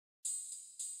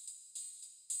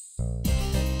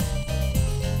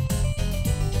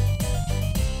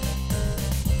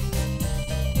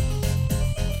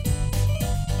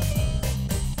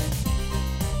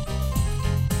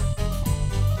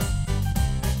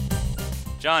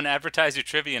John, advertise your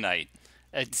trivia night.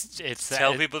 It's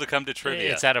Tell people to come to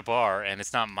trivia. It's at a bar, and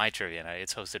it's not my trivia night.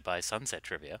 It's hosted by Sunset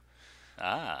Trivia.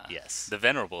 Ah, Yes. the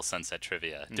venerable Sunset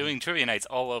Trivia. Hmm. Doing trivia nights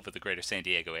all over the greater San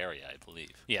Diego area, I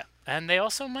believe. Yeah, and they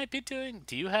also might be doing.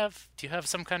 Do you have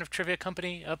some kind of trivia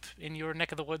company up in your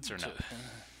neck of the woods or no?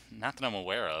 Not that I'm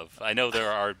aware of. I know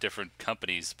there are different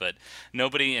companies, but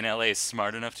nobody in LA is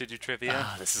smart enough to do trivia.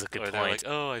 Ah, this is a good Or they're like, point.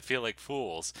 oh, I feel like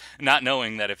fools. Not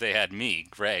knowing that if they had me,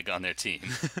 Greg, on their team,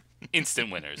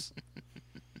 instant winners.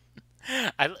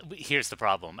 Here's the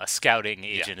problem: a scouting Yeah.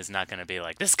 agent is not going to be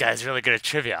like, "This guy's really good at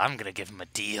trivia. I'm going to give him a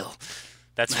deal."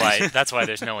 That's why. That's why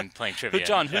there's no one playing Who, trivia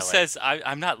John? in Who LA. says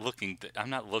I'm not looking? I'm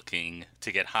not looking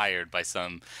to get hired by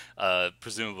some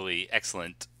presumably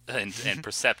excellent and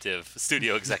perceptive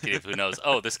studio executive who knows.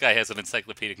 Oh, this guy has an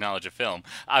encyclopedic knowledge of film.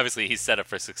 Obviously, he's set up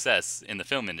for success in the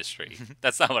film industry.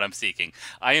 That's not what I'm seeking.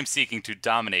 I am seeking to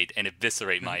dominate and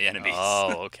eviscerate my enemies.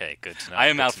 Oh, okay, good to know. I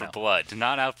am good out to for know. blood,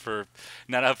 not out for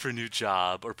a new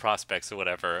job or prospects or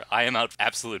whatever. I am out for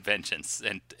absolute vengeance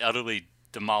and utterly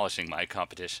demolishing my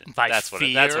competition. By That's what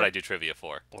fear? I do trivia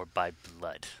for. Or by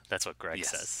blood. That's what Greg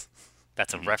Yes. says.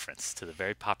 That's a reference to the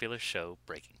very popular show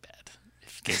Breaking Bad.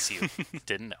 In case you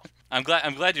didn't know. I'm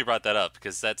glad you brought that up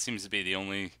because that seems to be the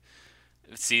only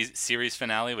series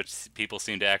finale which people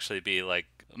seem to actually be like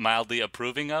mildly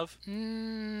approving of.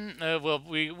 Well,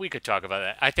 we could talk about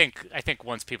that. I think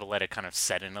once people let it kind of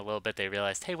set in a little bit, they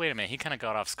realized, hey, wait a minute, he kind of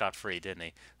got off scot free, didn't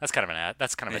he? That's kind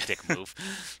of a dick move.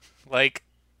 Like,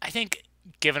 I think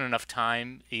given enough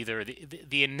time, either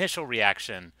the initial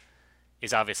reaction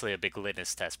is obviously a big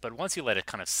litmus test, but once you let it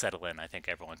kind of settle in, I think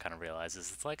everyone kind of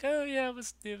realizes it's like, oh yeah,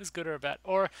 it was good or bad,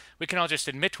 or we can all just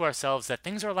admit to ourselves that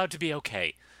things are allowed to be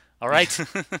okay. All right.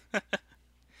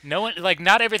 No one, like,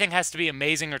 not everything has to be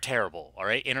amazing or terrible. All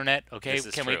right, internet. Okay, This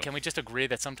is can we true. can we just agree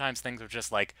that sometimes things are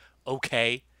just like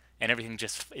okay, and everything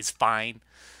just is fine.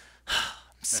 I'm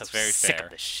so That's very sick fair.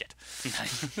 of this shit.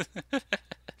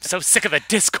 So sick of the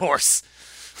discourse.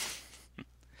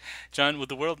 John, would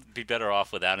the world be better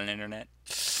off without an internet?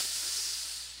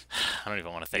 I don't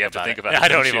even want to think You have to about think it. about it, I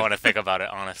don't don't even you? want to think about it,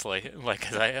 honestly. Like,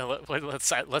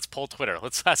 'cause let's pull Twitter.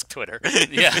 Let's ask Twitter.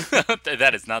 Yeah,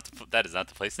 that is not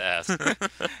the place to ask.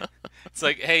 It's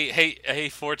like, hey,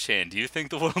 4chan, do you think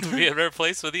the world would be a better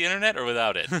place with the internet or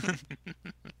without it?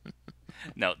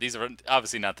 No, these are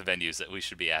obviously not the venues that we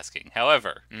should be asking.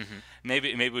 However,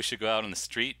 maybe we should go out on the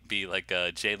street, be like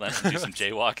Jay Leno, do some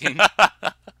jaywalking.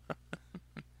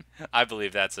 I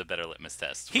believe that's a better litmus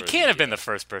test. He for can't have been the the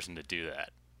first person to do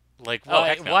that. Like, Oh, why?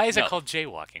 heck no, Why is it no. called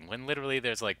jaywalking when literally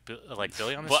there's like Billy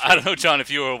on the Well, street? I don't know, John, if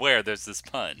you were aware, there's this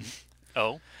pun.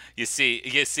 Oh, It's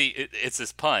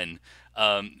this pun.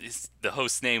 The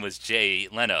host's name was Jay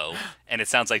Leno, and it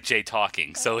sounds like Jay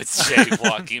talking. So it's Jay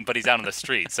walking, but he's out on the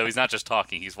street, so he's not just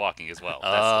talking; he's walking as well.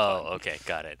 That's the pun. okay,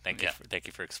 got it. Thank you. Yeah. Thank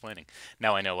you for explaining.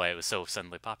 Now I know why it was so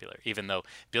suddenly popular. Even though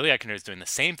Billy Eichner is doing the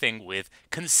same thing with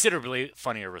considerably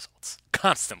funnier results,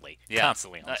 constantly, Yeah,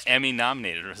 constantly on the street.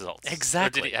 Emmy-nominated results.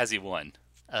 Exactly. Or has he won?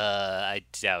 I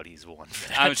doubt he's won for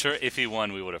that. I'm sure if he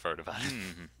won, we would have heard about it.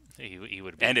 He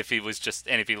would be. And if he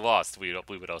lost, we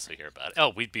would also hear about it. Oh,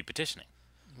 we'd be petitioning.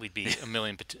 We'd be a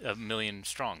million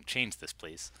strong. Change this,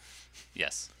 please.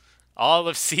 Yes. All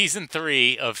of season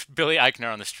 3 of Billy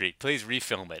Eichner on the street. Please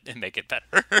refilm it and make it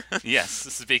better. Yes.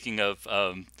 Speaking of,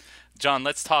 John,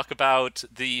 let's talk about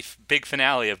the big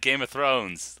finale of Game of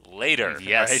Thrones later.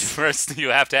 Yes. Right? First, you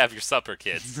have to have your supper,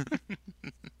 kids.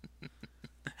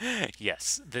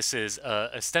 Yes, this is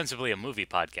ostensibly a movie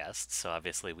podcast, so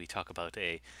obviously we talk about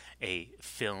a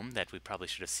film that we probably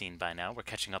should have seen by now. We're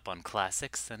catching up on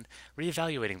classics and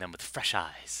reevaluating them with fresh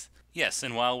eyes. Yes,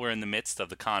 and while we're in the midst of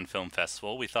the Cannes Film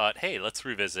Festival, we thought, hey, let's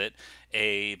revisit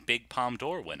a big Palme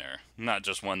d'Or winner. Not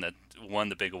just one that won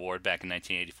the big award back in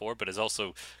 1984, but has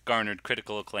also garnered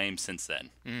critical acclaim since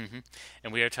then.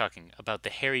 And we are talking about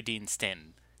the Harry Dean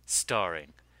Stanton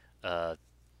starring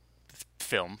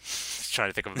film. Trying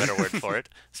to think of a better word for it.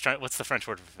 What's the French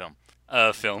word for film?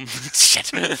 Film. Shit.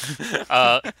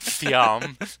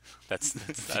 Film.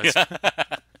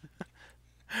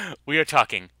 We are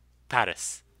talking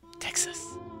Paris, Texas.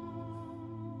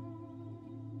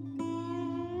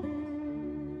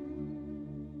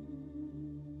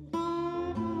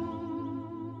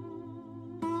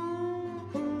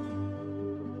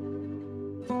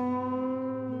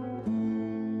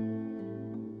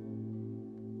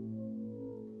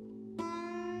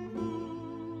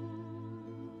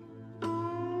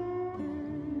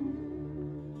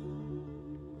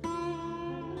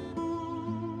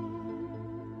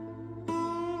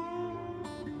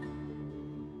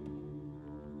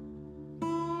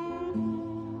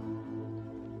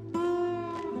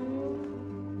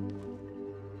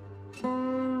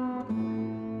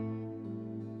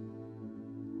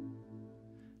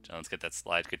 let's get that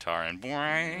slide guitar and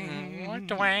Twang,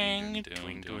 twang,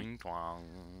 twing, twing, twang.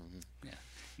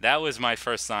 that was my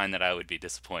first sign that I would be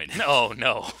disappointed. Oh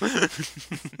no.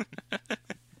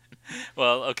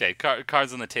 Well, okay,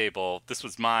 cards on the table. This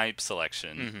was my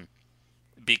selection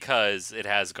because it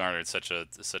has garnered such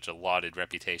a lauded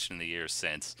reputation in the years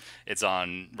since. It's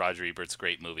on Roger Ebert's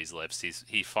great movies list.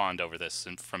 He fawned over this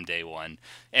from day one,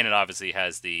 and it obviously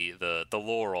has the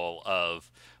laurel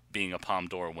of being a Palme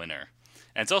d'Or winner.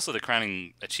 And it's also the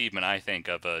crowning achievement, I think,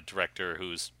 of a director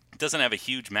who's doesn't have a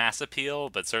huge mass appeal,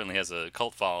 but certainly has a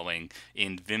cult following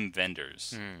in Wim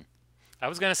Wenders. I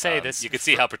was gonna say this. You could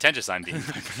see how pretentious I'm being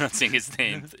by pronouncing his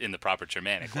name in the proper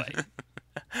Germanic way.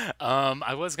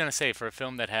 I was gonna say, for a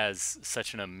film that has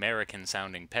such an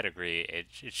American-sounding pedigree, it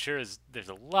sure is. There's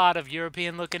a lot of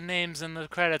European-looking names in the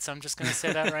credits. I'm just gonna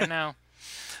say that right now.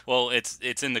 Well, it's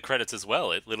in the credits as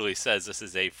well. It literally says this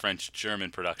is a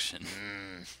French-German production.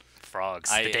 Frogs,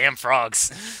 the damn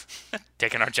frogs,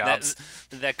 taking our jobs.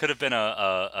 That could have been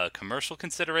a commercial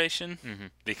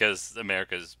consideration because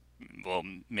America's, well,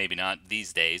 maybe not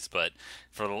these days, but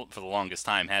for the longest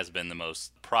time has been the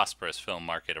most prosperous film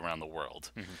market around the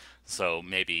world. So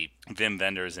maybe Wim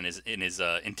Wenders in his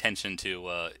intention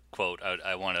to quote,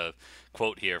 I want to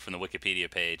quote here from the Wikipedia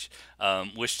page,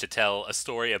 wish to tell a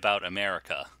story about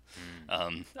America.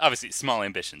 Obviously, small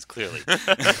ambitions, clearly.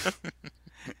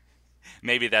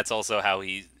 Maybe that's also how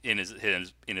he, in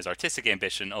his artistic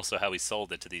ambition, also how he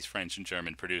sold it to these French and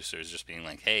German producers, just being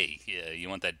like, hey, you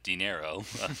want that dinero?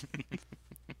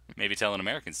 Maybe tell an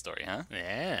American story, huh?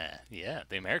 Yeah.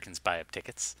 The Americans buy up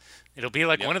tickets. It'll be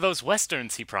like one of those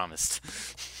westerns he promised.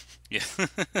 Yeah.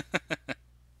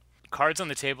 Cards on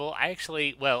the table.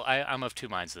 I'm of two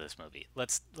minds of this movie.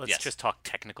 Let's just talk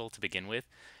technical to begin with.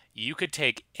 You could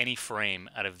take any frame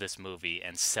out of this movie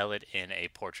and sell it in a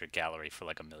portrait gallery for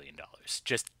like $1 million.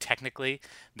 Just technically,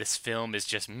 this film is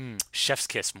just chef's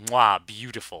kiss,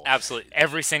 beautiful. Absolutely.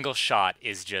 Every single shot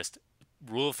is just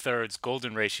rule of thirds,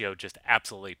 golden ratio, just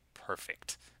absolutely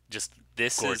perfect. Just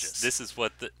gorgeous. This is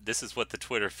what the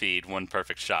Twitter feed "One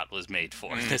Perfect Shot" was made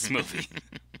for. This movie.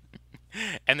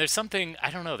 And there's something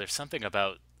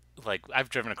about, like, I've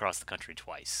driven across the country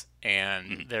twice,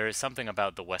 and there is something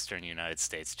about the western United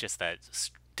States, just that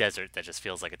desert that just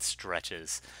feels like it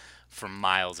stretches for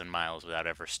miles and miles without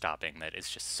ever stopping, that is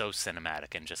just so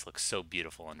cinematic and just looks so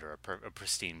beautiful under a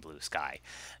pristine blue sky,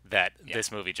 that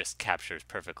this movie just captures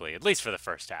perfectly, at least for the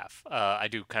first half. I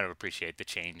do kind of appreciate the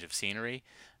change of scenery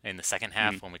in the second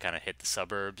half when we kind of hit the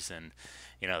suburbs, and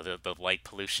the light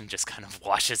pollution just kind of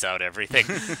washes out everything.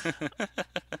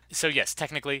 So yes,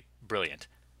 technically brilliant.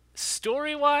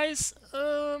 Story-wise,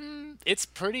 it's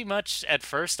pretty much, at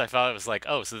first I thought it was like,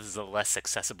 oh, so this is a less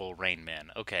accessible Rain Man.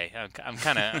 Okay, I'm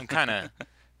kind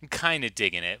of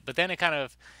digging it, but then it kind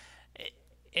of,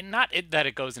 that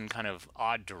it goes in kind of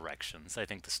odd directions. I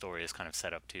think the story is kind of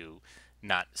set up to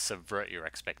not subvert your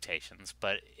expectations,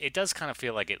 but it does kind of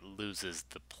feel like it loses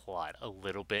the plot a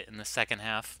little bit in the second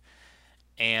half,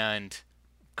 and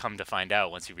come to find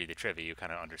out, once you read the trivia, you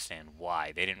kind of understand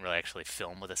why. They didn't really actually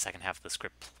film with the second half of the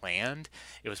script planned.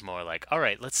 It was more like, all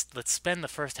right, let's spend the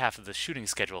first half of the shooting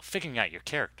schedule figuring out your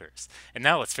characters, and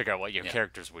now let's figure out what your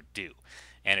characters would do.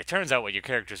 And it turns out what your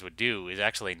characters would do is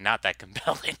actually not that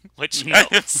compelling, which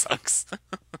sucks.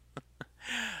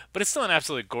 But it's still an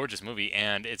absolutely gorgeous movie,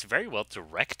 and it's very well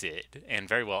directed and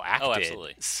very well acted. Oh,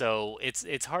 absolutely. So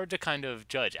it's hard to kind of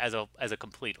judge as a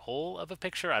complete whole of a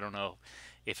picture. I don't know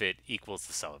if it equals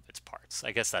the sum of its parts.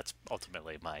 I guess that's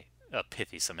ultimately my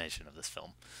pithy summation of this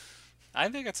film. I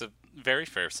think that's a very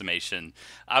fair summation.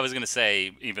 I was going to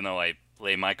say, even though I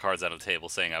lay my cards out on the table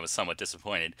saying I was somewhat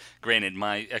disappointed, granted,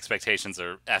 my expectations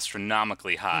are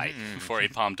astronomically high for a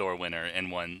Palme d'Or winner,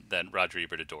 and one that Roger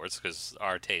Ebert adores, because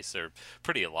our tastes are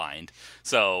pretty aligned.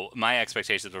 So my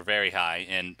expectations were very high,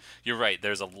 and you're right,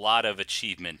 there's a lot of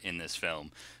achievement in this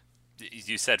film.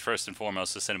 You said first and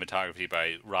foremost the cinematography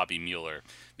by Robbie Mueller,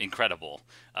 incredible.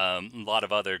 A lot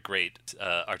of other great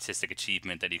artistic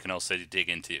achievement that you can also dig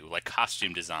into, like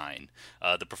costume design,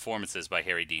 the performances by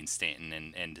Harry Dean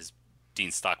Stanton and his Dean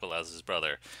Stockwell as his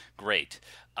brother, great.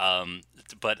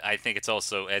 But I think it's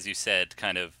also, as you said,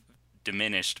 kind of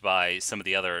diminished by some of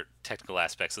the other technical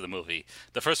aspects of the movie.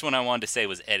 The first one I wanted to say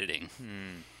was editing.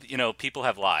 People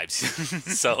have lives,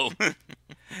 so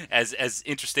as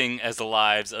interesting as the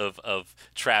lives of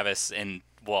Travis and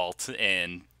Walt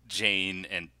and Jane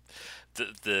and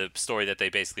the story that they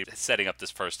basically setting up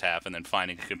this first half and then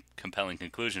finding a compelling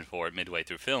conclusion for it midway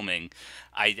through filming,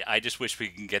 I just wish we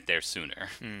could get there sooner.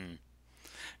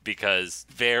 because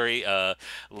very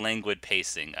languid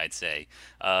pacing, I'd say.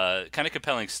 Kind of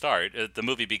compelling start. The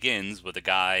movie begins with a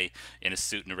guy in a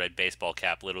suit and a red baseball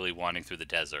cap literally wandering through the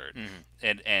desert.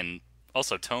 And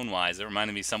also tone-wise, it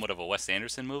reminded me somewhat of a Wes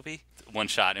Anderson movie. One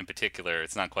shot in particular,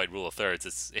 it's not quite Rule of Thirds.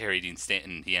 It's Harry Dean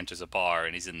Stanton. He enters a bar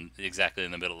and he's exactly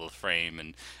in the middle of the frame,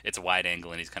 and it's a wide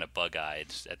angle and he's kind of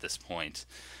bug-eyed at this point.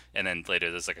 And then later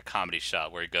there's like a comedy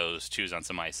shot where he goes, chews on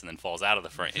some ice, and then falls out of the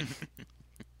frame.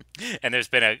 And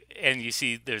you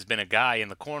see there's been a guy in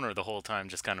the corner the whole time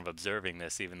just kind of observing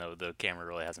this, even though the camera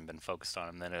really hasn't been focused on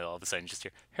him. Then all of a sudden you just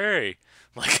hear, "Hey!"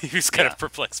 Like he's kind of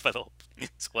perplexed by the whole thing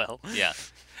as well. Yeah.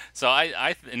 So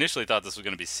I initially thought this was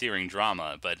going to be searing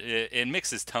drama, but it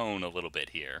mixes tone a little bit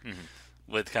here.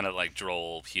 With kind of like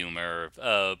droll humor,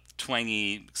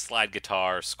 twangy slide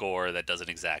guitar score that doesn't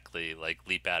exactly like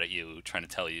leap out at you, trying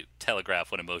to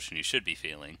telegraph what emotion you should be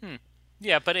feeling.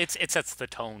 Yeah, but it sets the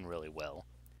tone really well.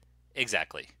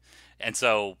 Exactly. And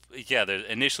so, yeah,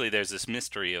 initially there's this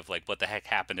mystery of like what the heck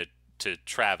happened to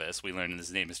Travis. We learn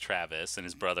his name is Travis, and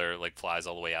his brother like flies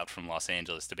all the way out from Los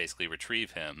Angeles to basically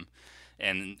retrieve him.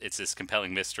 And it's this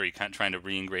compelling mystery, kind of trying to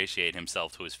re-ingratiate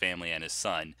himself to his family and his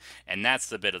son. And that's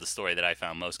the bit of the story that I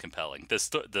found most compelling.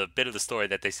 The bit of the story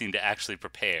that they seem to actually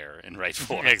prepare and write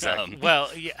for. Exactly. Well,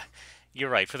 yeah, you're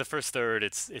right. For the first third,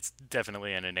 it's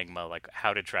definitely an enigma. Like,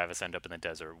 how did Travis end up in the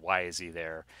desert? Why is he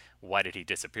there? Why did he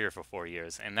disappear for 4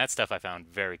 years? And that stuff I found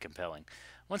very compelling.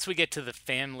 Once we get to the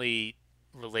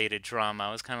family-related drama,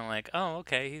 I was kind of like, oh,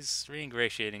 okay, he's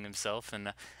re-ingratiating himself.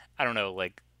 And I don't know,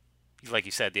 like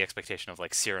you said, the expectation of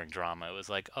like searing drama. It was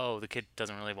like, oh, the kid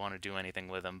doesn't really want to do anything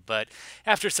with him. But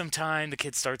after some time, the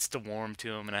kid starts to warm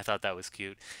to him, and I thought that was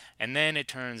cute. And then it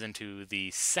turns into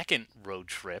the second road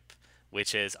trip,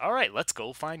 which is, all right, let's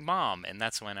go find Mom. And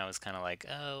that's when I was kind of like,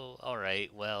 oh, all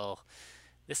right, well,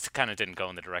 this kind of didn't go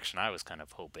in the direction I was kind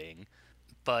of hoping.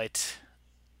 But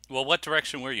well, what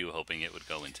direction were you hoping it would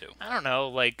go into? I don't know,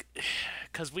 like,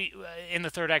 because in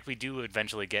the third act, we do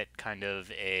eventually get kind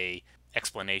of a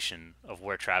explanation of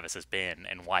where Travis has been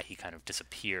and why he kind of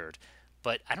disappeared.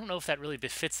 But I don't know if that really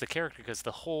befits the character, because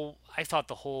I thought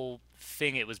the whole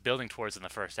thing it was building towards in the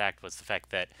first act was the fact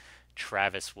that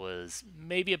Travis was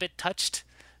maybe a bit touched.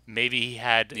 Maybe he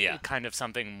had kind of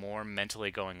something more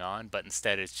mentally going on, but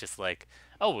instead it's just like,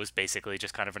 oh, it was basically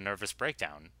just kind of a nervous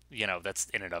breakdown. You know, that's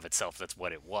in and of itself, that's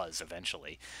what it was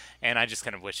eventually. And I just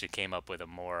kind of wish it came up with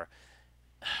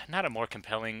not a more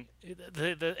compelling,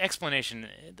 the explanation.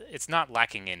 It's not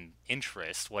lacking in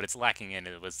interest. What it's lacking in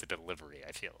was the delivery,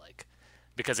 I feel like,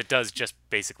 because it does just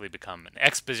basically become an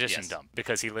exposition dump,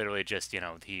 because he literally just,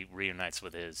 he reunites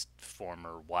with his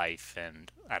former wife,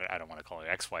 and I don't want to call her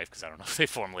ex-wife because I don't know if they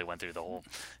formally went through the whole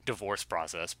divorce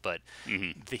process, but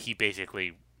he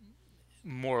basically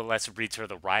more or less reads her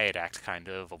the riot act kind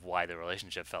of why the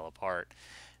relationship fell apart,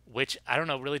 which, I don't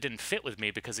know, really didn't fit with me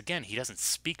because, again, he doesn't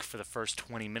speak for the first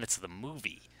 20 minutes of the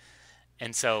movie.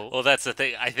 And so... Well, that's the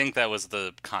thing. I think that was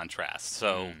the contrast.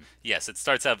 So, yes, it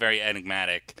starts out very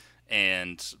enigmatic,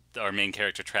 and our main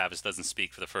character, Travis, doesn't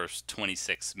speak for the first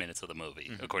 26 minutes of the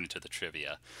movie, according to the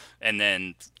trivia. And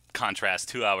then, contrast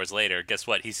 2 hours later, guess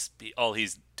what? All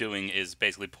he's doing is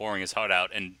basically pouring his heart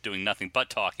out and doing nothing but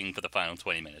talking for the final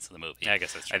 20 minutes of the movie. I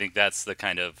guess that's true. I think that's the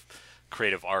kind of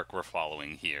creative arc we're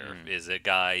following here, is a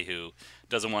guy who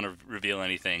doesn't want to reveal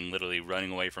anything, literally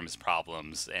running away from his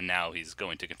problems, and now he's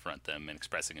going to confront them and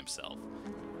expressing himself.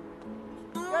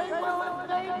 They will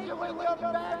invade you with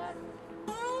your beds.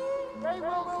 They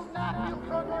will snap you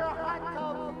from your hot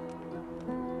tub.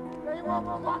 They will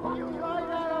pluck you right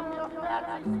out of your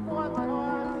fancy sports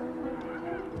cars.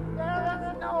 There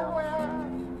is nowhere,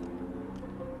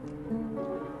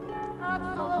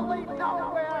 absolutely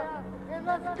nowhere, in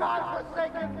this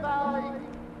godforsaken valley.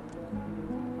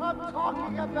 I'm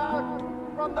talking about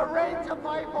from the range of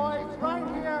my voice right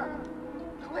here,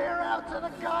 clear out to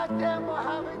the goddamn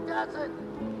Mojave Desert,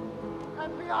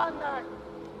 and beyond that,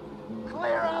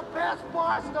 clear out past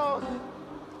Barstow,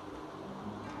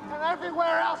 and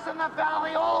everywhere else in the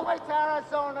valley, all the way to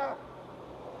Arizona.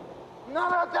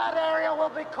 None of that area will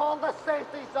be called a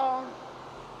safety zone.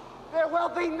 There will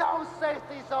be no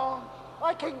safety zone.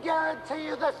 I can guarantee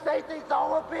you the safety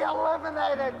zone will be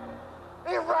eliminated,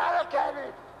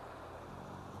 eradicated.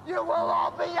 You will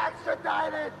all be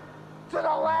extradited to the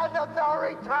land of no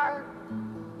return.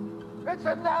 It's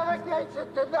a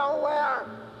navigation to nowhere.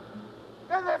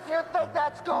 And if you think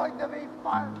that's going to be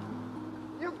fun,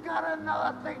 you've got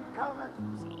another thing coming.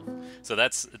 So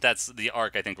that's the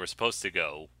arc I think we're supposed to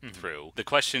go through. The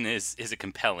question is it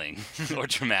compelling or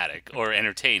dramatic or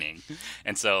entertaining?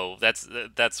 And so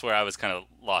that's where I was kind of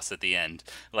lost at the end.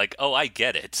 Like, oh, I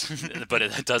get it, but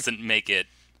it doesn't make it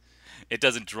it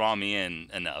doesn't draw me in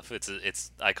enough.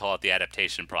 I call it the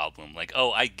adaptation problem. Like,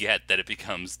 oh, I get that it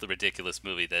becomes the ridiculous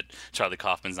movie that Charlie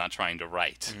Kaufman's not trying to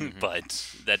write,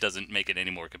 but that doesn't make it any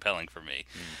more compelling for me.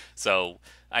 So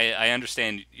I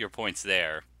understand your points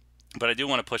there, but I do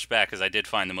want to push back because I did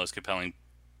find the most compelling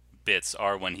bits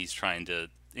are when he's trying to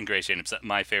ingratiate himself.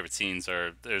 My favorite scenes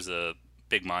are there's a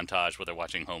big montage where they're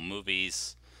watching home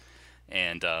movies.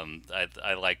 And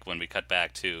I like when we cut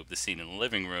back to the scene in the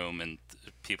living room and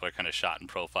people are kind of shot in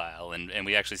profile, and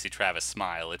we actually see Travis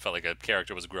smile. It felt like a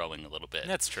character was growing a little bit.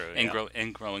 That's true. And,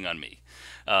 Yeah. growing on me.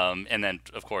 And then,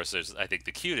 of course, there's, I think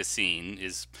the cutest scene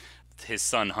is his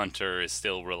son Hunter is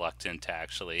still reluctant to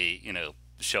actually,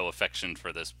 show affection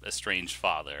for this estranged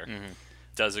father.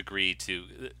 Does agree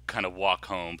to kind of walk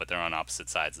home, but they're on opposite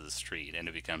sides of the street, and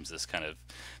it becomes this kind of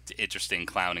interesting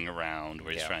clowning around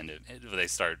where he's trying to.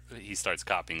 He starts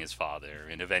copying his father,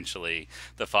 and eventually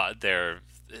the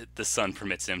son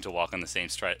permits him to walk on the same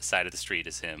side of the street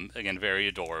as him. Again, very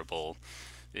adorable.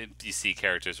 You see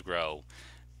characters grow,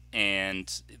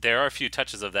 and there are a few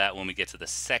touches of that when we get to the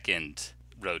second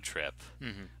road trip.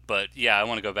 But yeah, I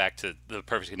want to go back to the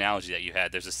perfect analogy that you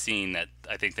had. There's a scene that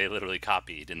I think they literally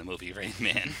copied in the movie Rain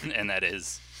Man, and that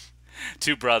is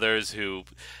two brothers who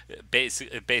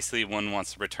basically one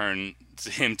wants to return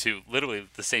him to literally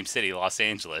the same city, Los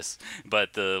Angeles,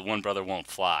 but the one brother won't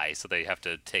fly, so they have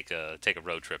to take a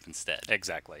road trip instead.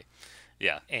 Exactly.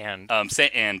 Yeah. And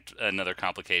and another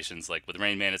complications, like with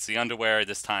Rain Man, it's the underwear.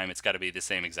 This time it's got to be the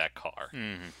same exact car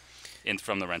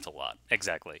from the rental lot.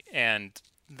 Exactly. And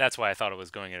that's why I thought it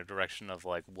was going in a direction of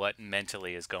like what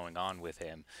mentally is going on with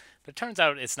him. But it turns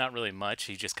out it's not really much.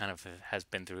 He just kind of has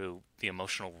been through the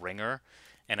emotional ringer.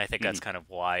 And I think that's kind of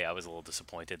why I was a little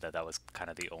disappointed that was kind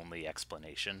of the only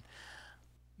explanation.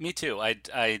 Me too.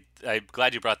 I'm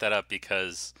glad you brought that up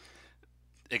because,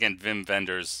 again, Wim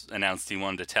Wenders announced he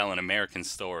wanted to tell an American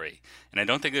story. And I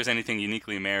don't think there's anything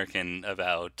uniquely American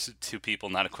about two people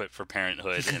not equipped for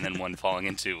parenthood and then one falling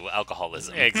into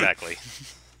alcoholism. Exactly.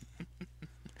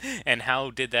 And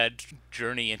how did that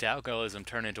journey into alcoholism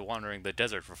turn into wandering the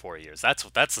desert for 4 years? That's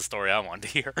the story I wanted to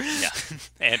hear. Yeah.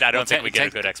 And I don't think we get a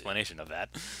good explanation of that.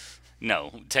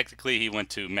 No, technically he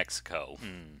went to Mexico.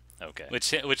 Okay.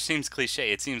 Which seems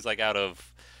cliche. It seems like out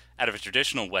of a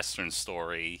traditional Western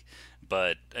story,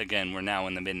 but again, we're now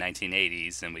in the mid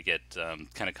 1980s, and we get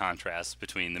kind of contrast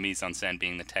between the mise en scène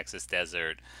being the Texas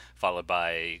desert, followed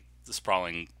by the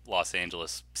sprawling Los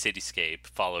Angeles cityscape,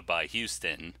 followed by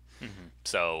Houston.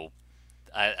 So,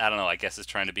 I don't know. I guess it's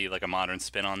trying to be like a modern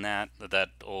spin on that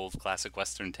old classic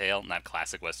Western tale. Not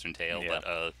classic Western tale, but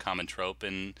a common trope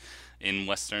in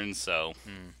Westerns. So,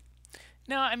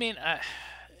 no, I mean,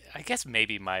 I guess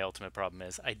maybe my ultimate problem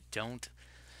is I don't.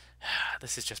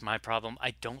 This is just my problem.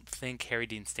 I don't think Harry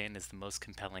Dean Stanton is the most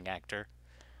compelling actor.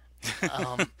 He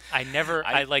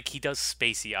does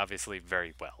Spacey obviously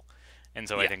very well, and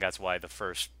so I think that's why the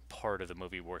first part of the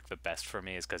movie worked the best for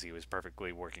me is because he was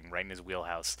perfectly working right in his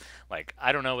wheelhouse. Like,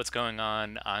 I don't know what's going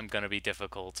on. I'm gonna be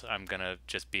difficult. I'm gonna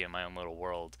just be in my own little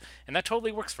world, and that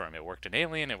totally works for him. It worked in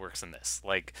Alien. It works in this.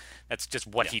 Like, that's just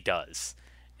what he does.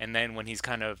 And then when he's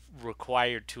kind of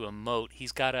required to emote,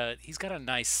 he's got a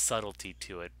nice subtlety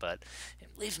to it, but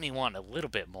it leaves me wanting a little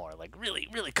bit more. Like, really,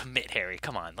 really commit, Harry.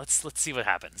 Come on, let's see what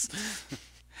happens.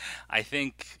 I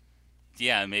think,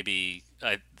 yeah, maybe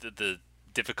the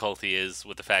difficulty is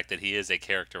with the fact that he is a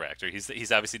character actor.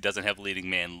 He's obviously doesn't have leading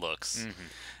man looks,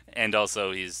 and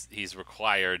also he's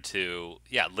required to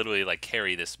literally like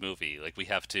carry this movie. Like, we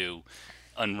have to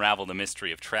unravel the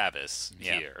mystery of Travis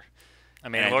here. I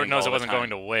mean, Lord knows it wasn't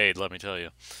going to Wade, let me tell you.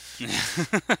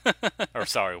 Or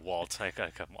sorry, Walt. I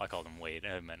called him Wade.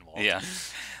 I meant Walt. Yeah.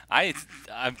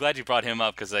 I'm glad you brought him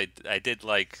up because I did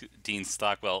like Dean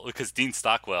Stockwell, because Dean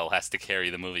Stockwell has to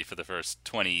carry the movie for the first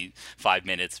 25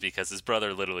 minutes because his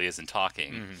brother literally isn't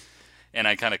talking. And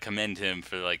I kind of commend him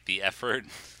for like the effort.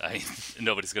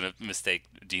 Nobody's going to mistake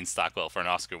Dean Stockwell for an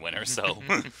Oscar winner, so...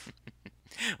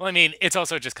 Well, I mean, it's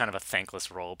also just kind of a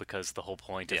thankless role because the whole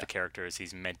point of the character is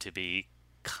he's meant to be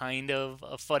kind of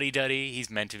a fuddy-duddy. He's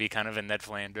meant to be kind of a Ned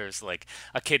Flanders. Like,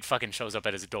 a kid fucking shows up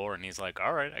at his door and he's like,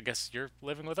 all right, I guess you're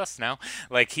living with us now.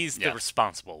 Like, he's the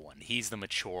responsible one. He's the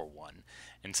mature one.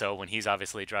 And so when he's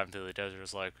obviously driving through the desert,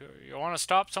 it's like, you want to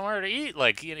stop somewhere to eat?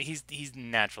 Like, you know, he's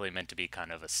naturally meant to be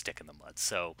kind of a stick in the mud.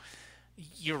 So...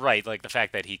 You're right, like the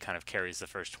fact that he kind of carries the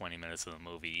first 20 minutes of the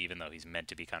movie, even though he's meant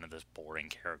to be kind of this boring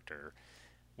character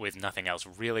with nothing else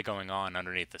really going on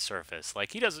underneath the surface.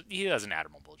 Like, he does an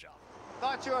admirable job.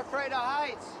 Thought you were afraid of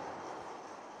heights.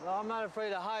 No, I'm not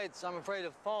afraid of heights. I'm afraid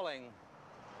of falling.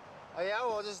 Oh, yeah?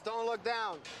 Well, just don't look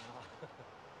down.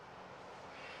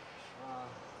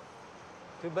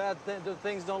 Too bad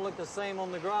things don't look the same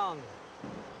on the ground.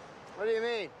 What do you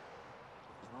mean?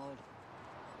 Well,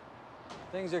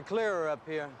 things are clearer up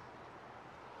here.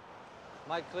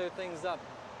 Might clear things up.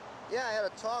 Yeah, I had a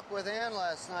talk with Ann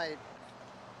last night.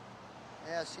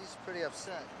 Yeah, she's pretty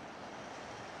upset.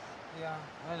 Yeah,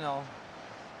 I know.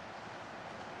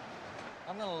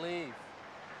 I'm gonna leave.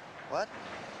 What?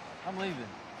 I'm leaving.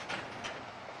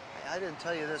 I didn't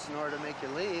tell you this in order to make you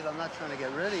leave. I'm not trying to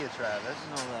get rid of you, Travis.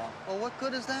 I know that. Well, what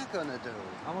good is that gonna do?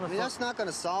 I'm gonna I mean, that's not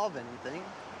gonna solve anything.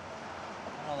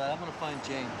 I know that. I'm gonna find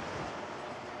Jane.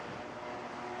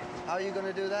 How are you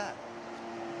gonna do that?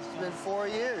 It's been 4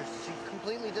 years. She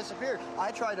completely disappeared.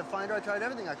 I tried to find her. I tried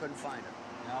everything. I couldn't find her.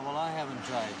 Yeah, well, I haven't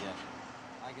tried yet.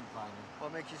 I can find her.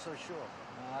 What makes you so sure?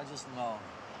 I just know.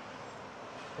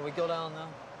 Can we go down now?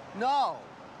 No.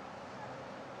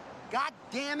 God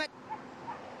damn it.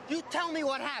 You tell me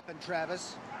what happened,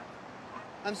 Travis.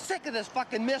 I'm sick of this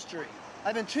fucking mystery.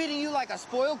 I've been treating you like a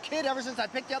spoiled kid ever since I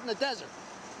picked you up in the desert.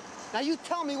 Now you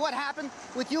tell me what happened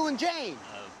with you and Jane.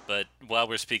 But while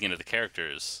we're speaking of the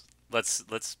characters,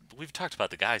 we've talked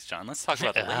about the guys, John. Let's talk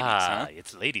about the ladies, huh?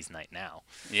 It's ladies' night now.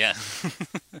 Yeah.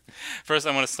 First,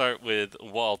 I want to start with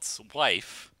Walt's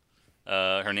wife.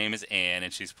 Her name is Anne,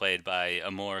 and she's played by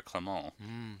Amour Clement.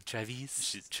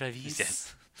 Travis.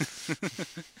 Yes.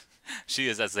 She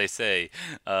is, as they say,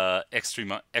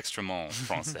 extrêmement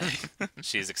français.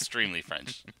 She is extremely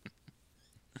French.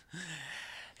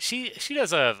 She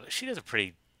does a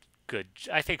pretty good.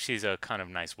 I think she's a kind of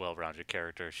nice, well-rounded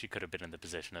character. She could have been in the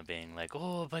position of being like,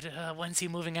 oh, but when's he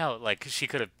moving out? Like she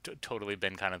could have totally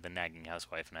been kind of the nagging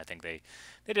housewife, and I think they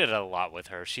did a lot with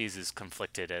her. She's as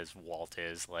conflicted as Walt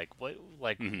is. Like what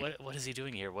is he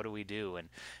doing here? What do we do? And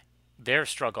their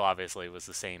struggle obviously was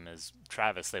the same as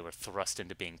Travis. They were thrust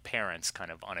into being parents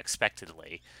kind of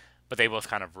unexpectedly, but they both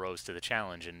kind of rose to the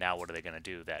challenge. And now what are they going to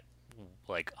do? That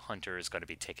like Hunter is going to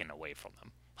be taken away from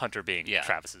them. Hunter being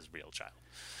Travis's real child.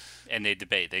 And they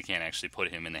debate. They can't actually put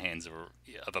him in the hands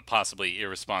of a possibly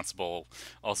irresponsible,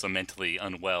 also mentally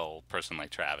unwell person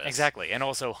like Travis. Exactly. And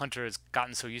also Hunter has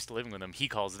gotten so used to living with him, he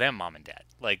calls them mom and dad.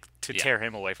 Like, to tear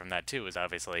him away from that, too, is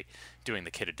obviously doing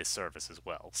the kid a disservice as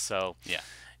well. So,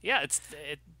 yeah,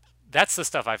 that's the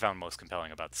stuff I found most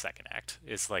compelling about the second act.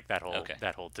 Is like that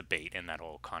whole debate and that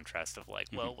whole contrast of like,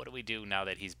 well, what do we do now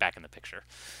that he's back in the picture?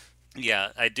 Yeah,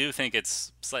 I do think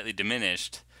it's slightly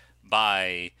diminished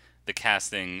by the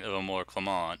casting of Amour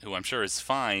Clement, who I'm sure is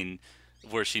fine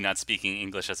were she not speaking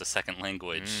English as a second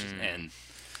language, and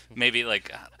maybe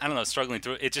like I don't know, struggling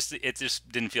through it. Just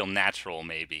didn't feel natural.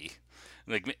 Maybe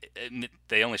like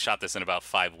they only shot this in about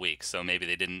 5 weeks, so maybe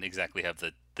they didn't exactly have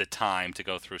the time to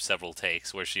go through several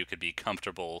takes where she could be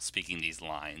comfortable speaking these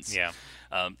lines. Yeah,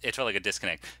 it felt like a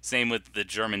disconnect. Same with the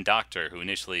German doctor who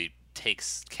initially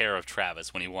takes care of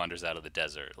Travis when he wanders out of the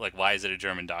desert. Like, why is it a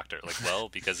German doctor? Like, well,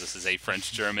 because this is a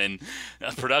French-German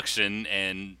production,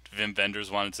 and Wim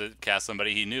Wenders wanted to cast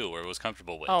somebody he knew or was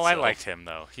comfortable with. Oh, so. I liked him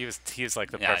though. He was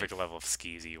like the perfect level of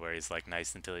skeezy, where he's like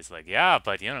nice until he's like, yeah,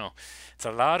 but it's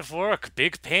a lot of work,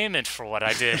 big payment for what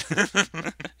I did.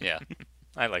 Yeah,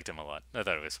 I liked him a lot. I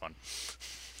thought it was fun.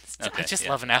 Okay, I just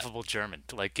love an affable German.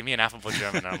 Like, give me an affable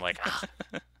German, and I'm like,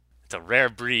 it's a rare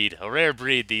breed.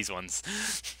 These ones.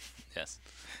 Yes.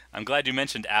 I'm glad you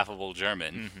mentioned affable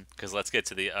German, because let's get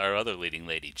to our other leading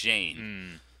lady,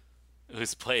 Jane,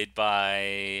 who's played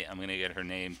by, I'm going to get her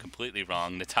name completely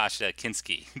wrong, Natasha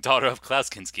Kinski, daughter of Klaus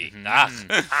Kinski.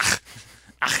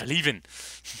 Ach, lieben.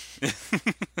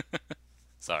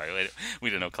 Sorry, we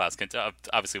didn't know Klaus Kinski.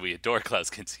 Obviously, we adore Klaus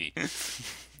Kinski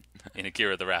in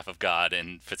Akira, the Wrath of God,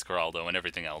 and Fitzcarraldo, and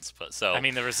everything else. But so, I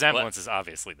mean, the resemblance is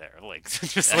obviously there. Like,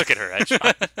 just look at her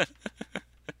headshot.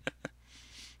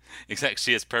 Exactly,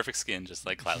 she has perfect skin, just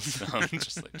like Klaus,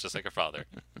 just like her father.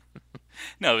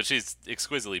 No, but she's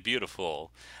exquisitely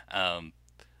beautiful.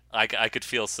 I could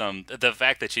feel the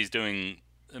fact that she's doing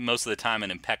most of the time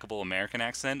an impeccable American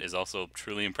accent is also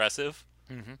truly impressive.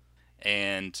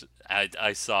 And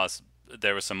I saw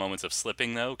there were some moments of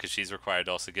slipping though, because she's required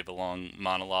to also give a long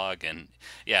monologue, and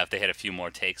if they had a few more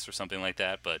takes or something like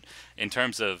that. But in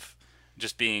terms of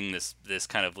just being this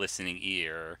kind of listening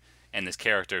ear. And this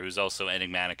character who's also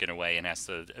enigmatic in a way and has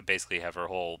to basically have her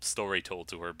whole story told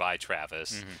to her by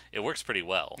Travis. It works pretty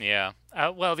well. Yeah.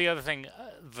 Well, the other thing,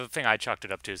 the thing I chalked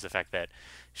it up to is the fact that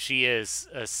she is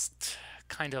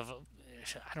kind of,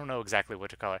 I don't know exactly what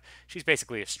to call her. She's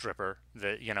basically a stripper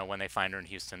that, when they find her in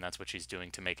Houston, that's what she's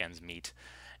doing to make ends meet.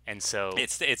 And so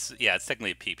it's technically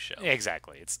a peep show.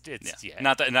 Exactly. It's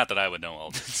Not that I would know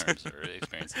all the terms or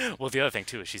experiences. Well, the other thing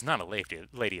too is she's not a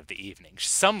lady of the evening.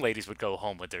 Some ladies would go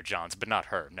home with their Johns, but not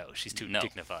her. No, she's too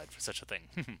dignified for such a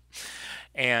thing.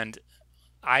 And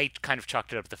I kind of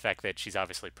chalked it up to the fact that she's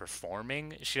obviously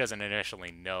performing. She doesn't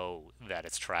initially know that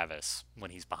it's Travis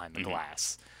when he's behind the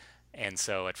glass. And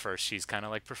so at first she's kind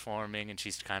of like performing and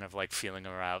she's kind of like feeling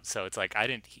her out. So it's like I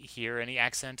didn't hear any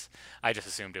accent. I just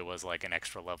assumed it was like an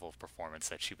extra level of performance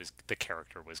that the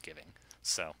character was giving.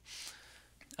 So,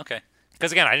 Okay.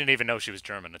 because again, I didn't even know she was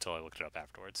German until I looked it up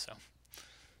afterwards. So,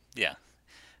 Yeah.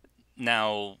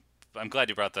 Now, I'm glad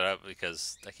you brought that up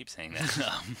because I keep saying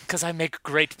that. because I make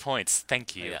great points.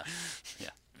 Thank you. Yeah.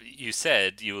 Yeah.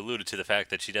 You alluded to the fact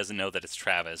that she doesn't know that it's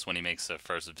Travis when he makes a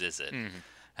first visit.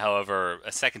 However,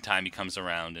 a second time he comes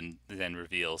around and then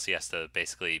reveals he has to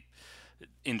basically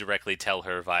indirectly tell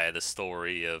her via the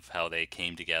story of how they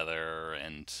came together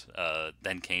and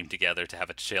then came together to have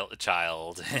a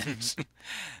child. And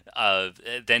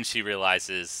then she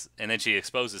realizes, and then she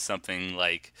exposes something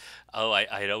like, oh, I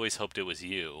had always hoped it was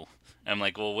you. And I'm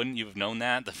like, well, wouldn't you have known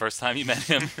that the first time you met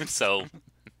him? So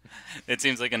it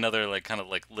seems like another like kind of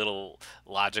like little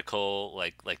logical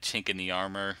like chink in the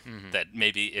armor that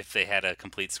maybe if they had a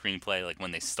complete screenplay like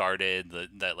when they started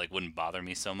that like wouldn't bother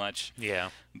me so much. Yeah.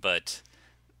 But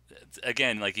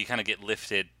again, like you kind of get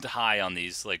lifted high on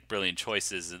these like brilliant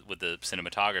choices with the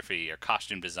cinematography or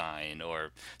costume design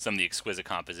or some of the exquisite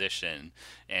composition,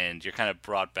 and you're kind of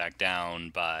brought back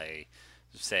down by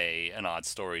say an odd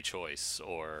story choice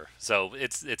or so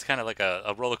it's kind of like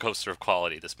a roller coaster of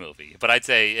quality, this movie, but I'd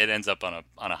say it ends up on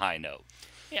a high note.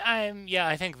 Yeah,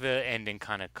 I think the ending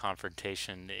kind of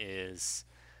confrontation is,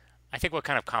 I think what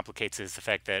kind of complicates it is the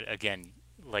fact that, again,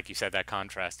 like you said, that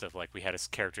contrast of like we had a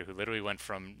character who literally went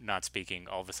from not speaking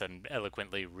all of a sudden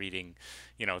eloquently reading,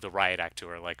 the riot act to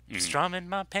her, like strumming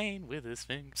my pain with his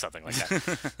finger, something like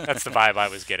that. That's the vibe I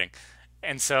was getting.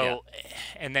 And so,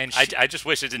 and then I just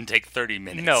wish it didn't take 30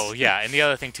 minutes. No, yeah. And the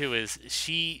other thing, too, is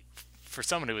she, for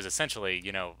someone who is essentially,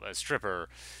 a stripper,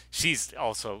 she's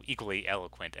also equally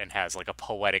eloquent and has like a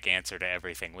poetic answer to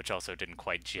everything, which also didn't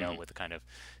quite gel with the kind of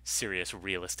serious,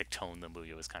 realistic tone the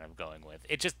movie was kind of going with.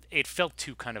 It felt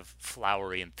too kind of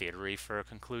flowery and theatery for a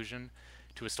conclusion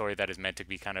to a story that is meant to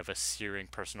be kind of a searing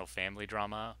personal family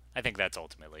drama. I think that's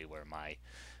ultimately where my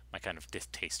kind of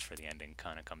distaste for the ending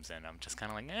kind of comes in. I'm just kind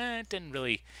of like, it didn't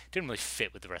really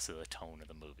fit with the rest of the tone of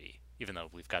the movie, even though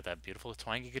we've got that beautiful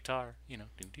twangy guitar, doom,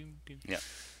 doom, doom. Yeah.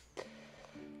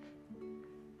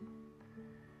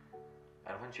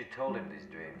 And when she told him these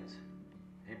dreams,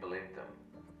 he believed them.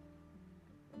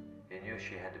 He knew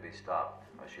she had to be stopped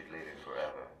or she'd leave him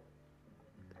forever.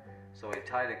 So he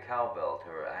tied a cowbell to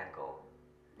her ankle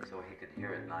so he could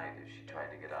hear at night if she tried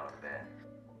to get out of bed.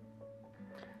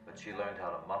 But she learned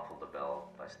how to muffle the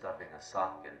bell by stuffing a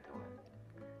sock into it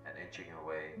and inching her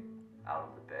way out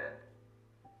of the bed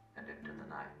and into the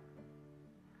night.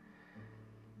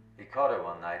 He caught her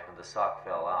one night when the sock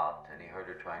fell out and he heard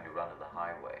her trying to run to the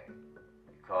highway.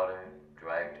 He caught her and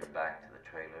dragged her back to the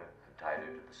trailer and tied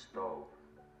her to the stove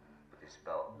with his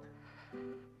belt.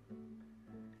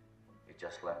 He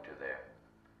just left her there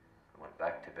and went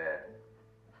back to bed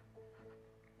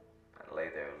and lay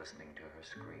there listening to her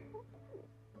scream.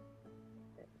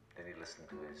 Then he listened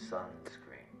to his son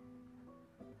scream.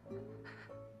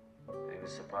 And he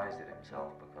was surprised at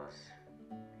himself because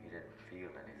he didn't feel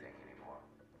anything anymore.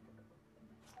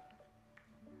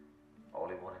 All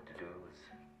he wanted to do was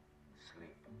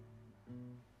sleep.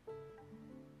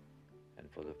 And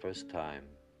for the first time,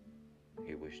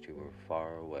 he wished he were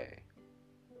far away.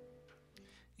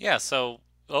 Yeah, so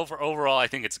overall I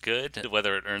think it's good.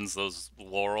 Whether it earns those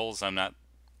laurels, I'm not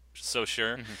so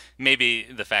sure. Maybe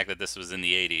the fact that this was in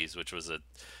the 80s, which was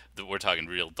we're talking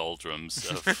real doldrums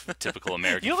of typical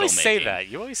American filmmaking. You always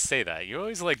say that. You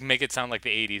always like make it sound like the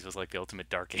 80s was like the ultimate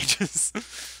dark ages.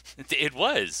 It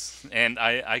was, and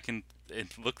I can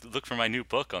look for my new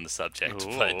book on the subject.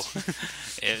 Ooh. But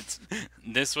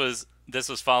this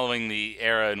was following the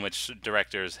era in which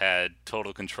directors had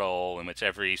total control, in which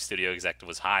every studio executive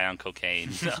was high on cocaine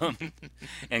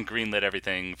and greenlit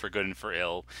everything for good and for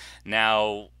ill.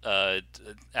 Now,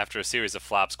 after a series of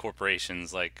flops,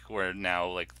 corporations were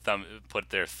now put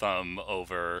their thumb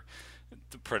over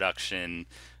the production,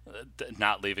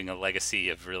 not leaving a legacy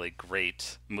of really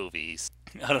great movies.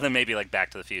 Other than maybe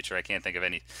Back to the Future, I can't think of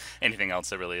anything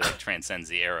else that really transcends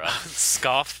the era.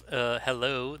 Scoff,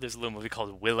 hello. There's a little movie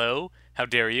called Willow. How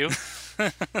dare you? I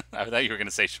thought you were going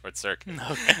to say Short Circuit.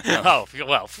 Oh,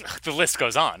 well, the list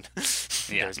goes on.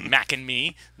 Yeah. There's Mac and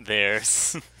Me.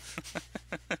 There's...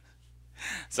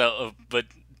 So, but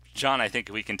John, I think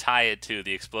we can tie it to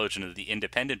the explosion of the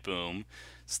independent boom,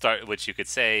 which you could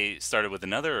say started with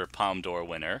another Palme d'Or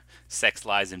winner, Sex,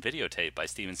 Lies, and Videotape by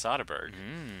Steven Soderbergh,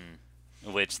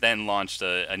 which then launched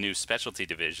a new specialty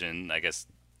division, I guess,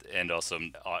 also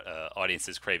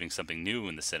audiences craving something new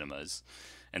in the cinemas.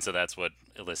 And so that's what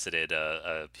elicited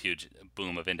a huge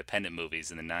boom of independent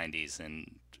movies in the 90s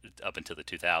and up until the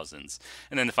 2000s.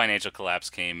 And then the financial collapse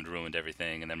came and ruined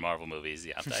everything, and then Marvel movies.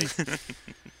 Yeah,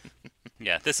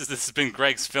 yeah. This has been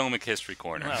Greg's Filmic History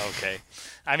Corner. Oh, okay.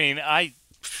 I mean, I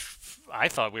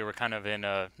thought we were kind of in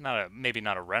maybe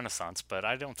not a renaissance, but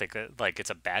I don't think that, like, it's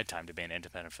a bad time to be an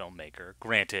independent filmmaker.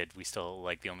 Granted, we still,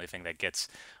 like, the only thing that gets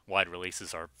wide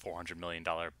releases are $400 million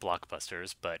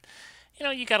blockbusters, but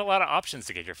you got a lot of options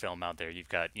to get your film out there. You've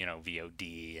got,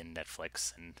 VOD and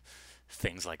Netflix and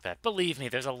things like that. Believe me,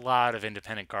 there's a lot of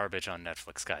independent garbage on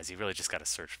Netflix, guys. You really just got to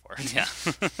search for it. Yeah.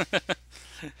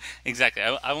 Exactly.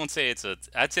 I won't say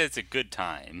I'd say it's a good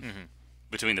time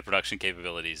between the production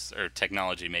capabilities or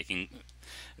technology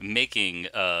making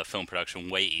film production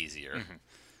way easier.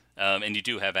 And you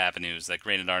do have avenues that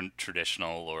granted aren't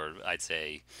traditional or I'd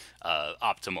say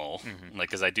optimal, like,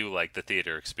 because I do like the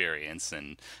theater experience,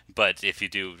 but if you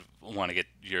do want to get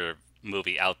your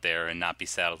movie out there and not be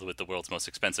saddled with the world's most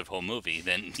expensive home movie,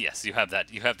 then yes, you have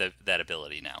that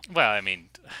ability now. Well, I mean,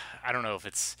 I don't know if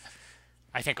it's.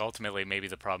 I think ultimately maybe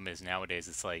the problem is nowadays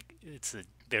it's like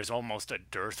there's almost a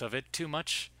dearth of it too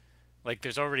much. Like,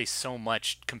 there's already so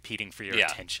much competing for your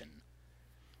attention.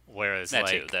 Whereas,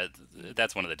 that's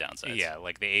one of the downsides. Yeah,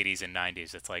 like the 80s and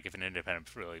 90s, it's like if an independent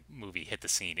movie hit the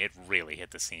scene, it really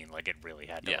hit the scene. Like, it really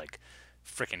had to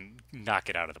freaking knock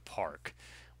it out of the park.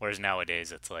 Whereas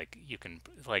nowadays, it's like you can,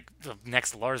 like, the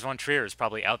next Lars von Trier is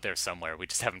probably out there somewhere. We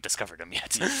just haven't discovered him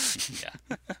yet.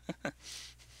 Yeah.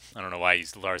 I don't know why I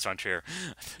used Lars von Trier.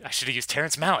 I should have used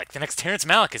Terrence Malick. The next Terrence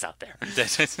Malick is out there.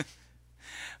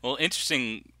 Well,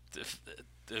 interesting.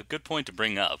 A good point to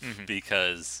bring up,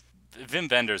 because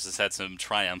Wim Wenders has had some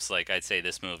triumphs. Like, I'd say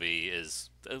this movie is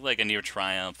like a near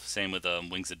triumph. Same with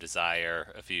Wings of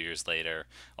Desire a few years later.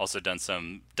 Also done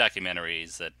some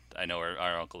documentaries that I know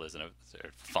our uncle isn't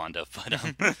fond of,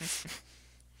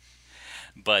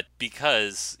 but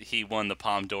because he won the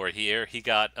Palme d'Or here, he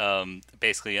got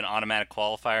basically an automatic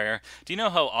qualifier. Do you know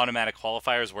how automatic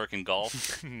qualifiers work in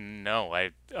golf? No,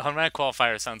 automatic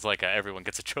qualifier sounds like everyone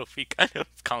gets a trophy kind of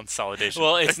consolidation.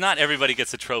 Well, it's not everybody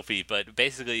gets a trophy, but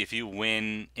basically if you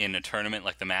win in a tournament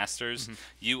like the Masters,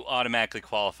 you automatically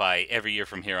qualify every year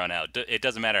from here on out. It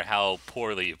doesn't matter how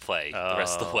poorly you play the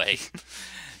rest of the way.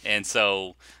 And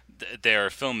so there are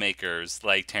filmmakers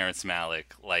like Terrence Malick,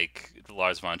 like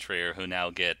Lars von Trier, who now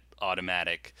get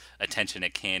automatic attention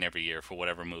at Cannes every year for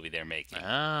whatever movie they're making.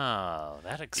 Oh,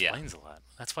 that explains a lot.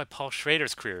 That's why Paul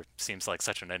Schrader's career seems like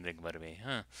such an enigma to me.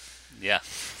 Huh. Yeah.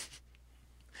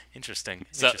 Interesting.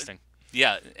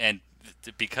 Yeah, and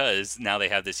because now they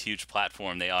have this huge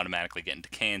platform, they automatically get into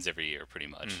Cannes every year, pretty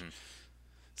much.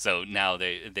 So now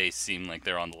they seem like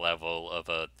they're on the level of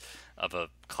a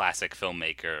classic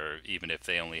filmmaker, even if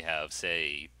they only have,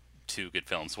 say, 2 good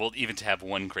films. Well, even to have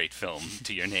 1 great film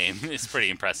to your name is pretty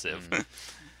impressive.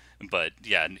 But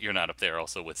yeah, you're not up there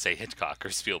also with, say, Hitchcock or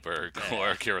Spielberg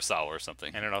or Kurosawa or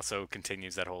something. And it also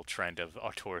continues that whole trend of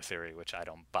auteur theory, which I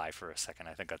don't buy for a second.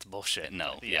 I think that's bullshit.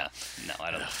 No,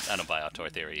 I don't buy auteur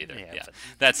theory either. Yeah. But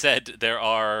That said, there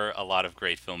are a lot of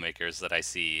great filmmakers that I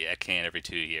see at Cannes every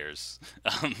 2 years.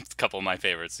 A couple of my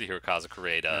favorites, Hirokazu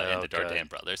Koreeda and the Dardenne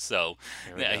brothers. So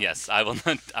yes, I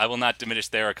will not diminish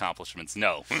their accomplishments.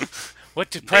 No.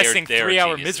 What depressing they are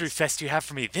 3-hour geniuses. misery fest you have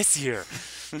for me this year?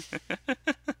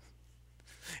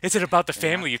 Is it about the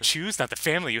family you choose, not the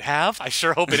family you have? I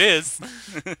sure hope it is.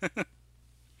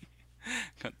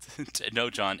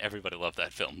 No, John, everybody loved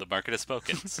that film. The market has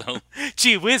spoken. So,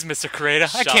 Gee whiz, Mr.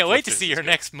 Koreeda. I can't wait to Shoplifters see is your great.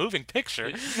 next moving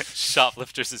picture.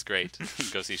 Shoplifters is great.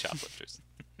 Go see Shoplifters.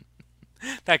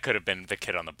 That could have been The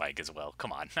Kid on the Bike as well.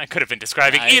 Come on. I could have been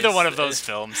describing either one of those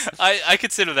films. I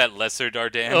consider that lesser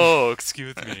Dardenne. Oh,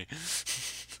 excuse me.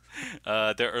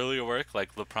 Their earlier work,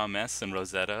 like La Promesse and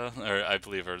Rosetta, I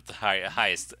believe are the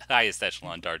highest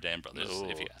echelon Dardenne brothers,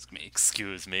 if you ask me.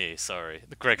 Excuse me. Sorry.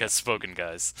 Greg has spoken,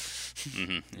 guys.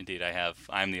 Indeed, I have.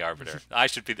 I'm the arbiter. I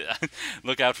should be the...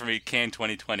 Look out for me, Cannes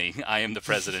 2020. I am the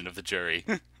president of the jury.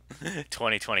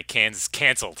 2020, Kansas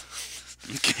canceled.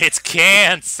 It's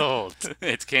canceled.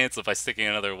 It's canceled by sticking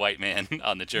another white man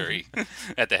on the jury,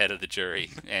 at the head of the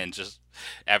jury, and just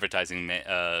advertising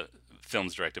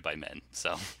films directed by men.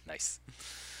 So, nice.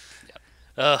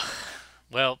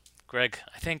 Well, Greg,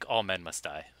 I think all men must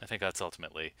die. I think that's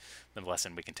ultimately the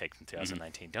lesson we can take from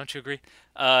 2019. Don't you agree?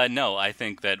 No, I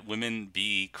think that women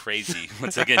be crazy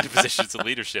once they get into positions of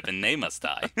leadership, and they must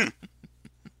die.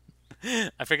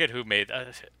 I forget who made.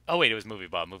 Oh wait, it was Movie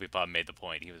Bob. Movie Bob made the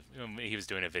point. He was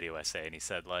doing a video essay, and he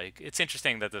said like it's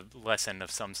interesting that the lesson of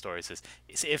some stories is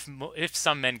if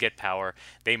some men get power,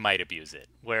 they might abuse it.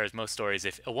 Whereas most stories,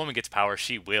 if a woman gets power,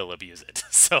 she will abuse it.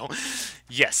 So,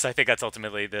 yes, I think that's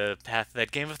ultimately the path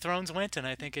that Game of Thrones went, and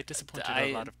I think it disappointed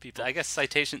a lot of people. I guess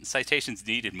citations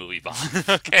needed, Movie Bob.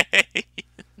 Okay.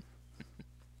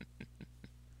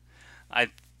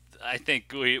 I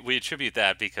think we attribute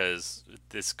that because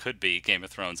this could be Game of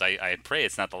Thrones. I pray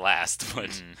it's not the last,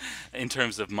 but in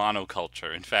terms of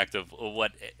monoculture, in fact, of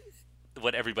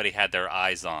what everybody had their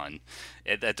eyes on,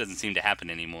 that doesn't seem to happen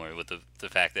anymore with the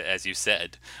fact that, as you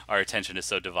said, our attention is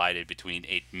so divided between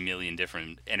 8 million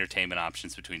different entertainment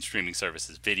options between streaming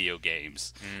services, video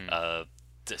games,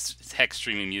 heck,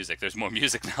 streaming music. There's more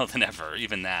music now than ever.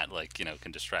 Even that, like,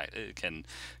 can distract, can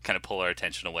kind of pull our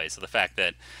attention away. So the fact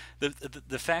that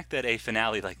the fact that a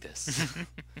finale like this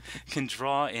can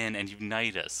draw in and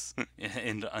unite us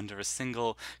under a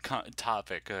single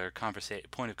topic or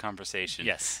point of conversation,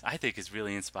 yes, I think is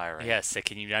really inspiring. Yes, it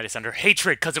can unite us under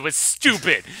hatred because it was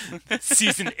stupid.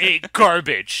 Season 8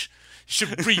 garbage. Should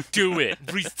redo it.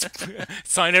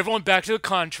 Sign everyone back to the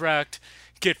contract.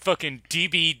 Get fucking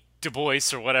DB Du Bois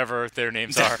or whatever their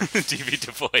names are. D.B.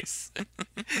 Du Bois.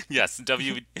 Yes,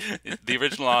 the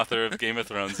original author of Game of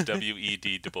Thrones,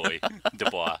 W.E.D. Du Bois.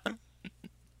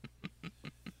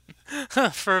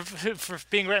 For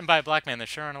being written by a black man, there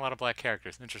sure aren't a lot of black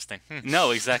characters. Interesting.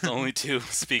 No, exactly. Only 2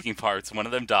 speaking parts. One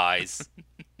of them dies.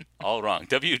 All wrong.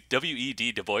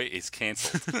 W.E.D. Du Bois is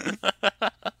canceled.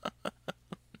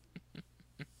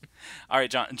 All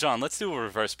right, John, let's do a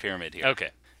reverse pyramid here.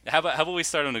 Okay. How about we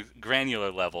start on a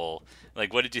granular level?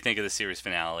 Like, what did you think of the series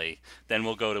finale? Then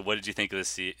we'll go to what did you think of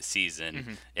the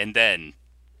season? And then,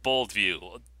 bold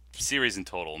view, series in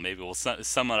total. Maybe we'll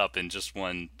sum it up in just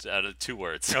 2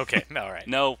 words. Okay, all right.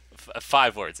 No,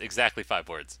 5 words. Exactly 5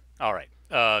 words. All right.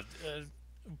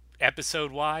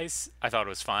 Episode-wise, I thought it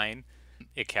was fine.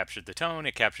 It captured the tone.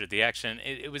 It captured the action.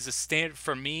 It was a standard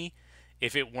for me.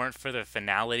 If it weren't for the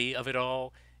finality of it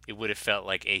all, it would have felt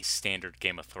like a standard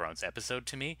Game of Thrones episode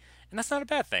to me. And that's not a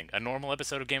bad thing. A normal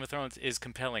episode of Game of Thrones is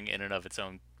compelling in and of its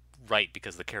own right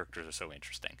because the characters are so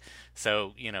interesting.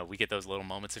 So, we get those little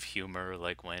moments of humor,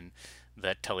 like when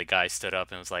that Tully guy stood up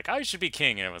and was like, I should be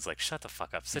king. And everyone's like, shut the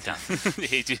fuck up, sit down.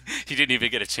 he didn't even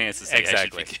get a chance to say,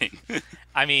 exactly. I should be king.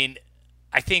 I mean,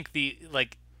 I think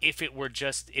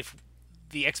if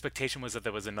the expectation was that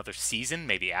there was another season,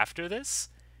 maybe after this,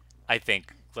 I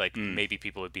think maybe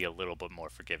people would be a little bit more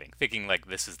forgiving. Thinking like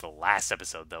this is the last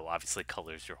episode, though, obviously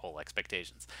colors your whole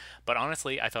expectations. But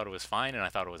honestly, I thought it was fine, and I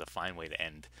thought it was a fine way to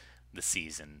end the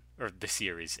season or the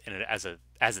series, and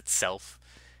as itself,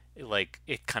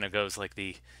 it kind of goes like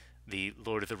the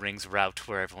Lord of the Rings route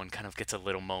where everyone kind of gets a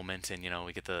little moment, and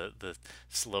we get the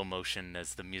slow motion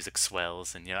as the music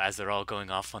swells, and as they're all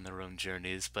going off on their own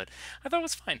journeys. But I thought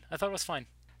it was fine.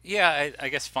 Yeah, I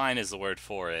guess fine is the word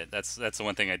for it. That's the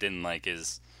one thing I didn't like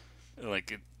is,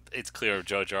 it's clear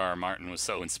George R.R. Martin was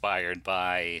so inspired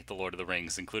by The Lord of the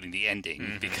Rings, including the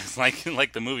ending, because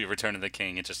like the movie Return of the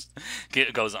King, it just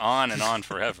goes on and on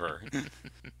forever.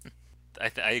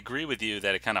 I agree with you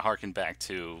that it kind of harkened back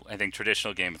to, I think,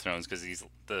 traditional Game of Thrones, because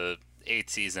the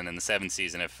 8th season and the 7th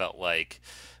season, it felt like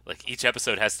each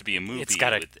episode has to be a movie with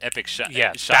epic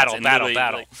shots.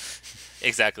 Battle.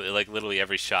 Exactly, literally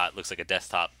every shot looks like a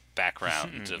desktop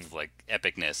background of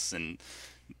epicness, and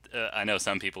I know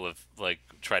some people have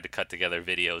tried to cut together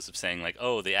videos of saying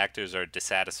oh, the actors are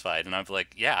dissatisfied, and I'm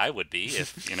yeah, I would be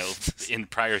if in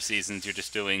prior seasons you're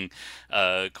just doing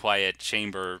quiet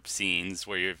chamber scenes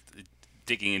where you're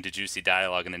digging into juicy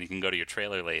dialogue, and then you can go to your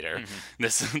trailer later.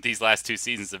 These last 2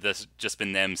 seasons have just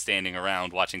been them standing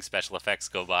around watching special effects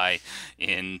go by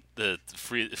in the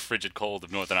frigid cold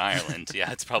of Northern Ireland.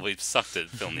 Yeah, it's probably sucked to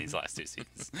film these last 2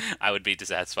 seasons. I would be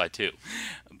dissatisfied too.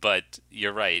 But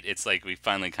you're right. It's we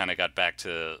finally kind of got back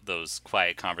to those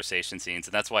quiet conversation scenes,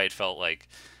 and that's why it felt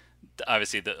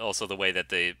obviously also the way that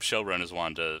the showrunners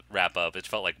wanted to wrap up, it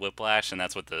felt like Whiplash, and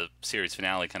that's what the series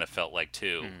finale kind of felt like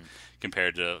too.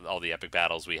 Compared to all the epic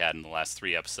battles we had in the last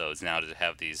 3 episodes, now to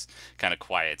have these kind of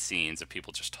quiet scenes of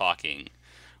people just talking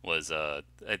was, I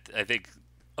think,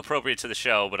 appropriate to the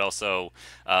show, but also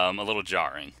a little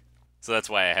jarring. So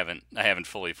that's why I haven't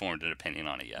fully formed an opinion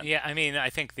on it yet. Yeah, I mean, I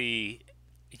think you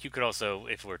could also,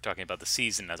 if we're talking about the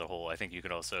season as a whole, I think you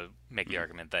could also make the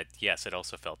argument that, yes, it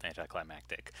also felt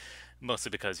anticlimactic. Mostly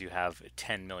because you have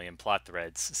 10 million plot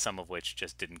threads, some of which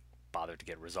just didn't bother to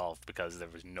get resolved because there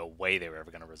was no way they were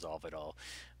ever going to resolve it all.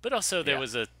 But also there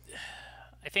was I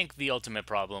think the ultimate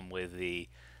problem with the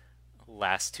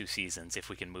last two seasons, if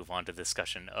we can move on to the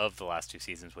discussion of the last two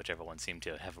seasons, which everyone seemed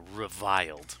to have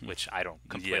reviled, which I don't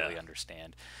completely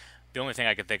understand. The only thing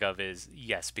I can think of is,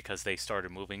 yes, because they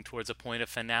started moving towards a point of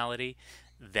finality,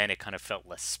 then it kind of felt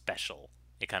less special.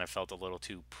 It kind of felt a little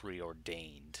too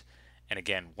preordained. And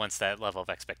again, once that level of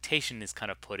expectation is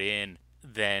kind of put in,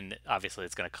 then obviously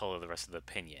it's going to color the rest of the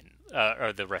opinion,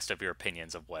 or the rest of your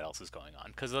opinions of what else is going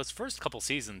on. Because those first couple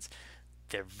seasons,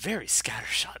 they're very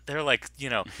scattershot. They're like,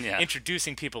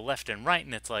 introducing people left and right,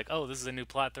 and it's like, oh, this is a new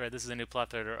plot thread, this is a new plot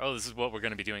thread, or oh, this is what we're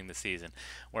going to be doing this season.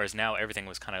 Whereas now everything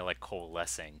was kind of like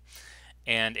coalescing.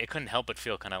 And it couldn't help but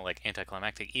feel kind of like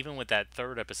anticlimactic. Even with that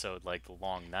third episode, like The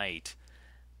Long Night,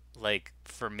 like,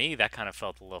 for me, that kind of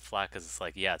felt a little flat, because it's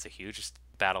like, yeah, it's a huge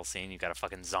battle scene. You got a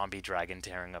fucking zombie dragon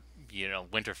tearing up,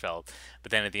 Winterfell.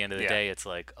 But then at the end of the day, it's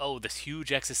like, oh, this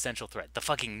huge existential threat, the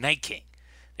fucking Night King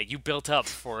that you built up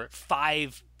for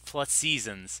 5+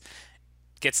 seasons,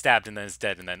 gets stabbed and then is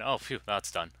dead, and then, oh, phew,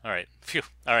 that's done. All right, phew.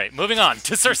 All right, moving on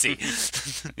to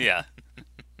Cersei. Yeah.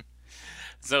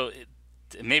 So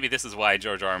maybe this is why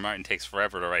George R. R. Martin takes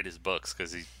forever to write his books,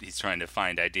 because he's trying to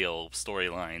find ideal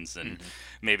storylines, and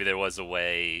maybe there was a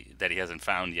way that he hasn't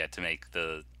found yet to make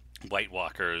the White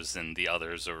Walkers and the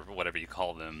others, or whatever you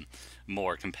call them,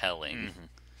 more compelling.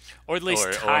 Or at least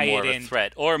or tie more it of in. a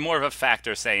threat, or more of a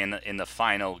factor, say, in the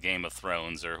final Game of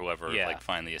Thrones, or whoever like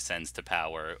finally ascends to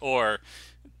power, or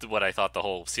what I thought the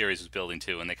whole series was building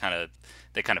to, and they kind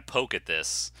of poke at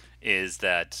this, is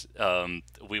that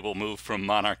we will move from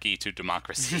monarchy to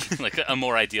democracy, like a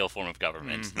more ideal form of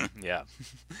government. Yeah.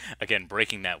 Again,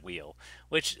 breaking that wheel,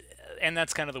 and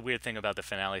that's kind of the weird thing about the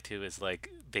finale too, is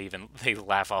like they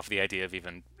laugh off the idea of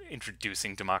even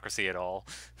introducing democracy at all.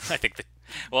 I think that.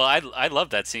 Well, I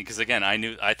love that scene, because again,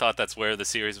 I thought that's where the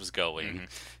series was going,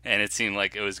 and it seemed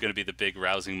like it was going to be the big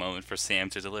rousing moment for Sam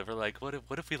to deliver. Like, what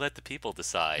if we let the people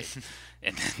decide,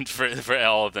 and then for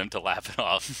all of them to laugh it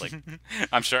off. Like,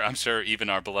 I'm sure even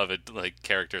our beloved like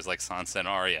characters like Sansa and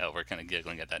Arya were kind of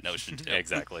giggling at that notion too.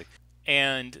 Exactly.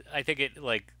 And I think it,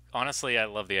 like, honestly, I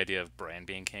love the idea of Bran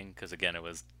being king, because again, it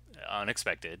was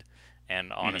unexpected.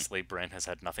 And honestly, Bran has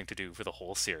had nothing to do for the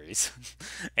whole series.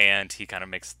 And he kind of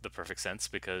makes the perfect sense,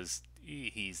 because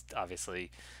he's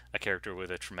obviously a character with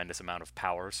a tremendous amount of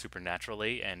power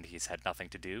supernaturally, and he's had nothing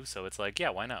to do. So it's like, yeah,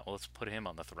 why not? Well, let's put him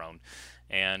on the throne.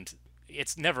 And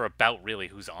it's never about really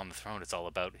who's on the throne. It's all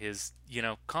about his,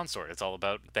 consort. It's all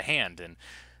about the hand and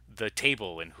the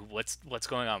table and what's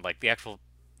going on. Like,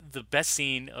 the best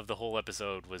scene of the whole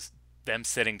episode was them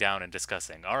sitting down and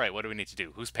discussing, all right, what do we need to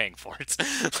do? Who's paying for it?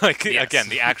 Like, yes. Again,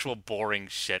 the actual boring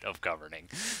shit of governing.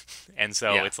 And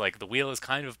so it's like the wheel has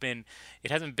kind of been, it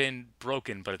hasn't been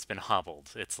broken, but it's been hobbled.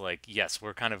 It's like, yes,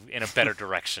 we're kind of in a better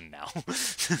direction now.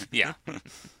 Yeah.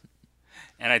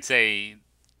 And I'd say,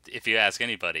 if you ask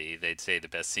anybody, they'd say the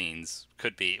best scenes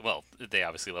could be, well, they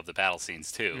obviously love the battle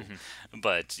scenes too,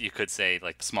 but you could say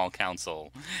like the Small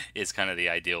Council is kind of the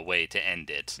ideal way to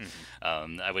end it.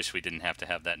 I wish we didn't have to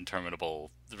have that interminable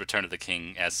Return of the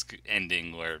King-esque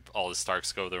ending where all the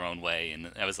Starks go their own way, and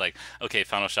I was like, okay,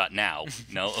 final shot now.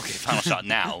 No, okay, final shot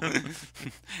now.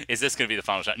 Is this going to be the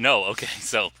final shot? No, okay,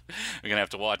 so we're going to have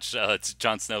to watch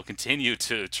Jon Snow continue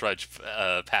to trudge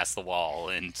past the wall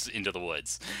and into the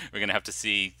woods. We're going to have to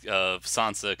see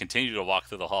Sansa continue to walk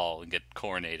through the hall and get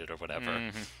coronated or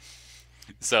whatever.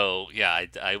 So, yeah,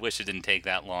 I wish it didn't take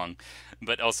that long.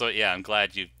 But also, yeah, I'm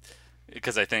glad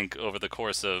because I think over the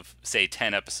course of, say,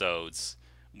 10 episodes,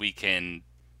 we can,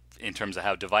 in terms of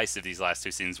how divisive these last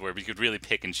two scenes were, we could really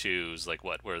pick and choose, like,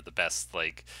 what were the best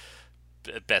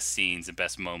scenes and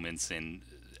best moments, and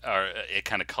it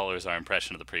kind of colors our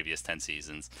impression of the previous 10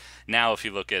 seasons. Now, if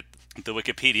you look at the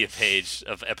Wikipedia page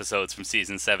of episodes from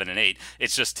season 7 and 8,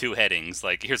 it's just two headings,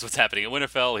 like, here's what's happening at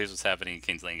Winterfell, here's what's happening in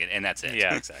King's Landing, and that's it.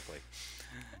 Yeah, exactly.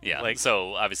 Yeah, like,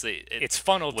 so obviously it's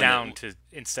funneled down to,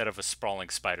 instead of a sprawling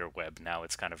spider web, now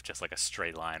it's kind of just like a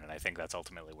straight line, and I think that's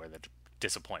ultimately where the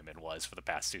disappointment was for the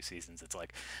past two seasons. It's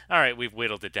like, all right, we've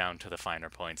whittled it down to the finer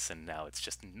points, and now it's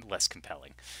just less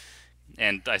compelling.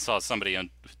 And I saw somebody on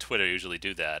Twitter usually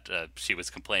do that. She was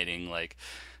complaining, like,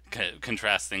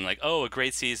 contrasting, like, oh, a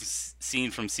great scene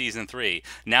from season 3.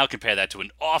 Now compare that to an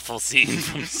awful scene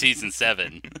from season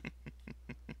 7.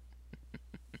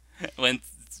 When,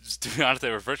 to be honest, they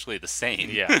were virtually the same.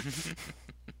 Yeah.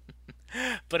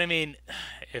 But I mean,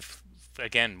 if,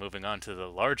 again, moving on to the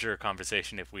larger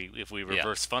conversation, if we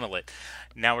reverse funnel it,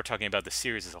 now we're talking about the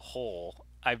series as a whole.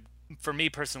 for me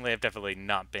personally, I've definitely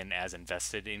not been as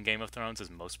invested in Game of Thrones as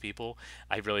most people.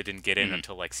 I really didn't get in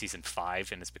until like season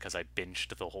 5, and it's because I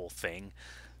binged the whole thing.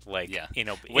 Like, Yeah. you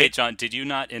know, Wait, John, did you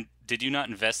not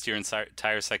invest your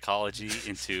entire psychology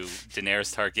into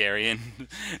Daenerys Targaryen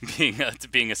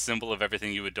being a symbol of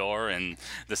everything you adore, and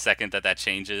the second that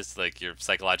changes, like, you're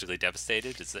psychologically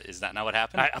devastated? Is that not what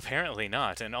happened? apparently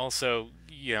not. And also,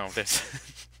 you know, there's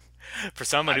for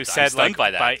someone who I'm said stunned like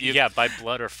by that. by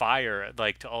blood or fire,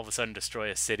 like to all of a sudden destroy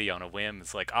a city on a whim,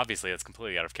 it's like obviously that's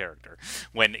completely out of character.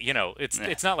 When you know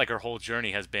it's not like her whole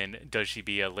journey has been does she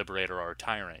be a liberator or a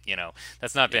tyrant? You know,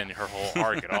 that's not been her whole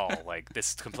arc at all. Like this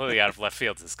is completely out of left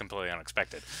field. This is completely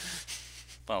unexpected.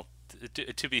 Well,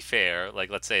 to be fair, like,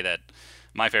 let's say that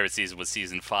my favorite season was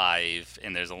season 5,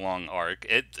 and there's a long arc.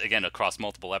 It, again, across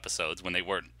multiple episodes, when they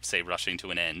weren't, say, rushing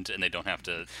to an end, and they don't have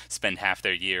to spend half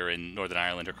their year in Northern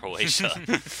Ireland or Croatia.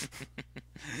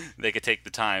 They could take the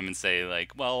time and say,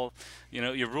 like, well, you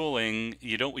know, you're ruling,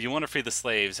 you want to free the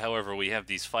slaves, however, we have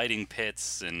these fighting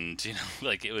pits, and, you know,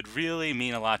 like, it would really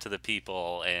mean a lot to the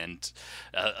people, and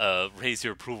raise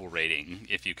your approval rating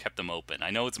if you kept them open.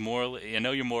 I know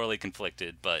you're morally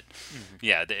conflicted, but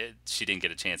yeah, she didn't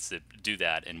get a chance to do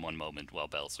that in one moment while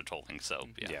bells were tolling. So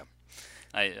yeah.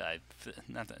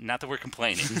 Not that we're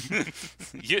complaining.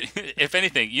 If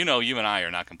anything, you and I are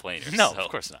not complainers. No, so.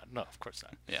 of course not. No, of course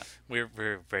not. Yeah,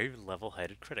 we're very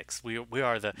level-headed critics. We're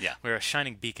a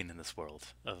shining beacon in this world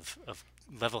of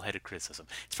level-headed criticism.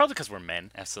 It's probably because we're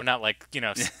men. Absolutely. We're not like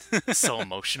so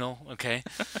emotional. Okay.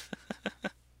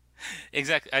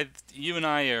 Exactly. You and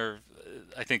I are,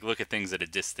 I think, look at things at a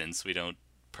distance. We don't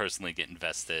personally get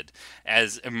invested.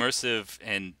 As immersive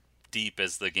and deep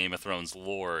as the Game of Thrones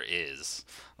lore is,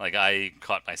 like, I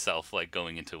caught myself like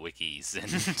going into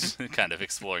wikis and kind of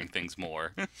exploring things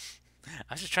more.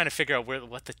 I was just trying to figure out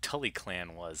what the Tully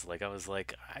clan was. Like I was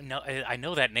like, I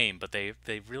know that name, but they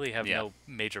really have no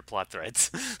major plot threads.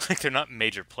 Like they're not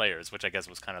major players, which I guess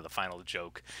was kind of the final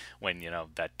joke when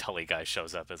that Tully guy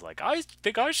shows up as like, I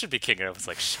think I should be king. And I was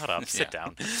like, shut up, sit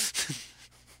down.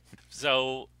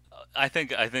 So I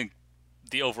think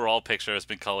the overall picture has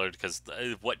been colored because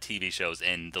what TV shows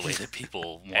end the way that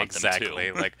people want them to.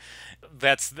 Exactly. Like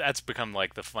that's become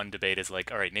like the fun debate is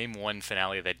like, all right, name one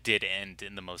finale that did end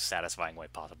in the most satisfying way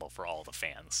possible for all the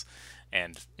fans.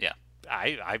 And yeah,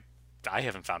 I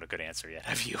haven't found a good answer yet.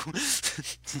 Have you?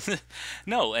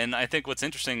 No, and I think what's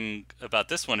interesting about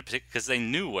this one, because they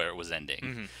knew where it was ending.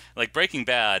 Mm-hmm. Like Breaking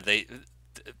Bad,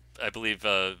 I believe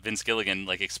Vince Gilligan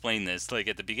explained this, like,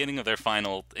 at the beginning of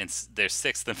their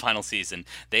sixth and final season,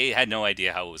 they had no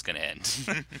idea how it was going to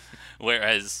end.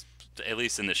 Whereas, at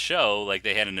least in the show, like,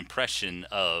 they had an impression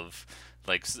of,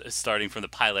 like, starting from the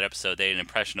pilot episode, they had an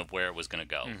impression of where it was going to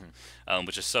go,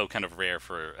 which is so kind of rare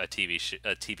for a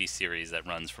TV series that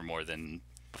runs for more than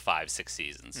 5-6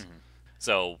 seasons.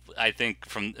 So I think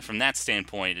from that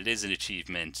standpoint, it is an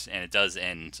achievement, and it does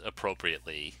end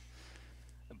appropriately.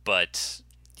 But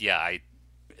yeah,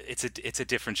 it's a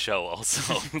different show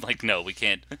also. Like, no, we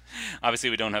can't.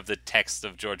 Obviously, we don't have the text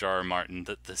of George R.R. Martin,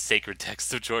 the sacred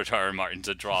text of George R.R. Martin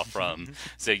to draw from.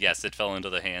 So yes, it fell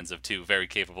into the hands of two very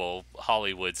capable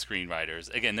Hollywood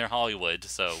screenwriters. Again, they're Hollywood,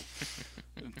 so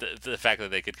the fact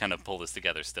that they could kind of pull this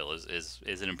together still is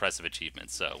an impressive achievement.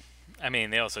 So, I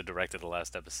mean, they also directed the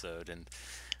last episode, and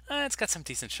it's got some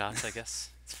decent shots, I guess.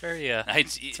 It's very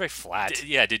it's very flat.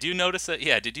 Did you notice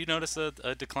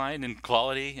a decline in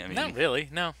quality? I mean, not really.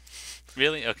 No.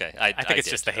 Really? Okay. I think it's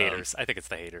just the haters. I think it's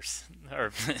the haters.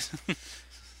 Or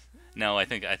no, I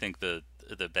think the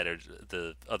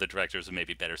other directors are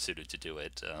maybe better suited to do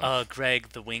it. Greg,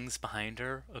 the wings behind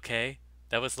her. Okay,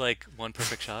 that was like one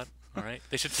perfect shot. All right,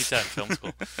 they should teach that in film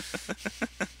school.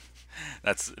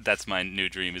 That's my new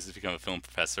dream, is to become a film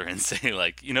professor and say,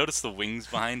 like, you notice the wings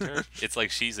behind her? It's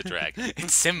like she's a dragon.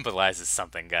 It symbolizes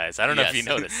something, guys. I don't know if you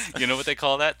noticed. You know what they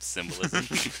call that? Symbolism.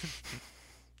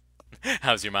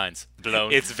 How's your minds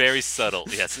blown? It's very subtle.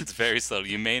 Yes, it's very subtle.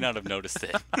 You may not have noticed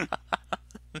it.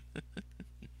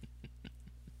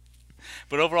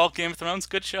 But overall, Game of Thrones,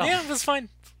 good show. Yeah, it was fine.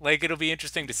 Like, it'll be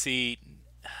interesting to see.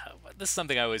 This is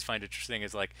something I always find interesting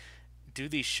is, like, do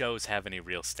these shows have any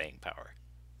real staying power?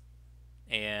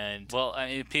 And well, I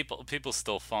mean, people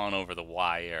still fawn over The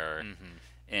Wire,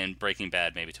 and Breaking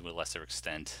Bad maybe to a lesser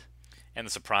extent, and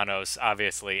The Sopranos.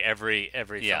 Obviously, every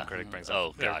film critic brings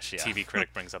up. TV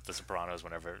critic brings up The Sopranos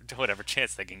whatever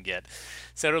chance they can get.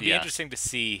 So it'll be interesting to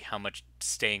see how much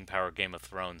staying power Game of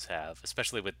Thrones have,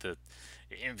 especially with the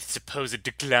supposed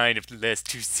decline of the last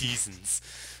 2 seasons.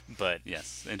 But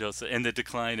yes, and also in the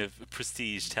decline of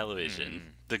prestige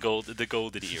television, the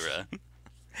golden era.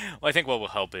 Well, I think what will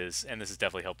help is, and this has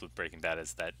definitely helped with Breaking Bad,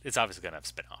 is that it's obviously going to have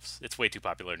spin-offs. It's way too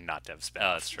popular not to have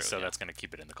spin-offs. that's true, So yeah. that's going to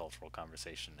keep it in the cultural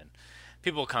conversation, and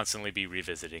people will constantly be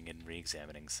revisiting and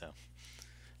re-examining. So,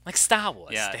 like Star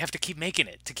Wars, Yeah. they have to keep making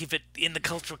it to keep it in the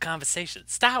cultural conversation.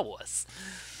 Star Wars.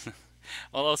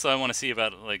 Well, also I want to see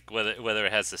about like whether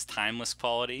it has this timeless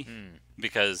quality,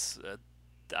 because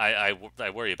I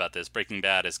worry about this. Breaking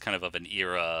Bad is kind of an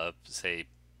era, say,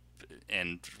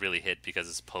 and really hit because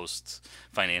it's post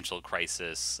financial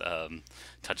crisis,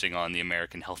 touching on the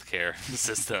American healthcare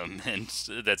system, and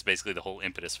that's basically the whole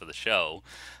impetus for the show.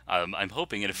 I'm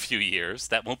hoping in a few years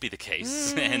that won't be the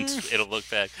case, and we'll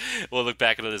look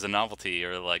back at it as a novelty,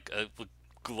 or like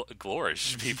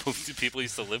glourish. People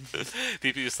used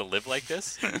to live like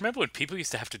this. Remember when people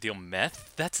used to have to deal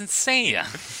meth? That's insane. Yeah.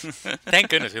 Thank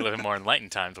goodness we live in more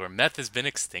enlightened times where meth has been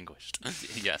extinguished.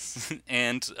 Yes,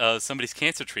 and somebody's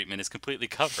cancer treatment is completely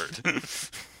covered,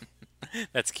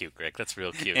 That's cute, Greg. That's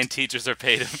real cute. and teachers are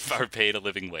paid a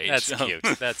living wage. That's cute.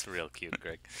 That's real cute,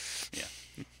 Greg. Yeah.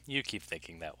 You keep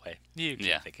thinking that way. You keep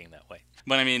Yeah. thinking that way.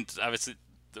 But I mean, obviously,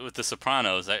 with The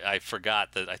Sopranos, I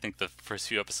forgot that I think the first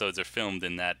few episodes are filmed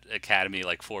in that Academy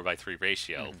like 4:3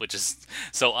 ratio, which is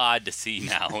so odd to see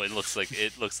now. It looks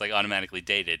like automatically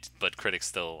dated, but critics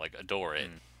still like adore it.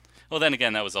 Well, then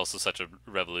again, that was also such a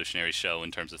revolutionary show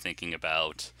in terms of thinking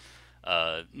about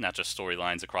not just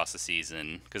storylines across the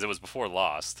season, because it was before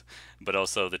Lost, but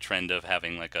also the trend of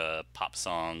having like a pop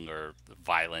song or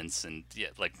violence, and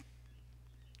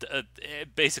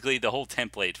basically the whole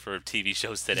template for TV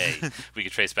shows today we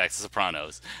could trace back to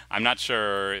Sopranos. I'm not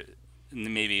sure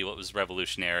maybe what was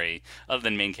revolutionary other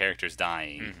than main characters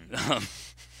dying,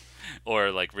 or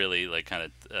like really like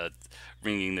kind of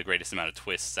bringing the greatest amount of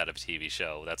twists out of a TV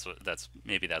show. That's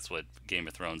what Game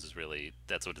of Thrones is really.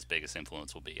 That's what its biggest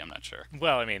influence will be. I'm not sure.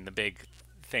 Well, I mean, the big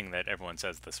thing that everyone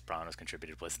says The Sopranos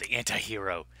contributed was the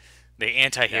anti-hero. The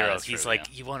anti-hero. that's He's true, like,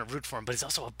 yeah. you want to root for him, but he's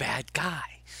also a bad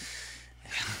guy.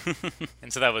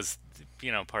 And so that was,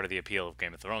 part of the appeal of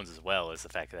Game of Thrones as well, is the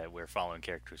fact that we're following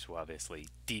characters who are obviously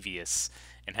devious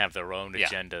and have their own Yeah.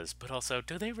 agendas, but also,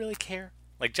 do they really care?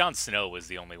 Like, Jon Snow was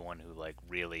the only one who, like,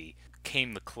 really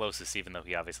came the closest, even though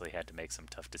he obviously had to make some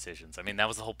tough decisions. I mean, that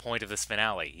was the whole point of this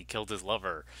finale. He killed his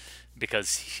lover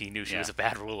because he knew she was a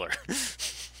bad ruler.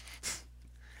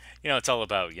 It's all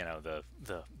about,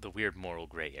 the weird moral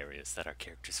gray areas that our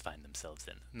characters find themselves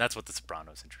in. And that's what The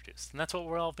Sopranos introduced. And that's what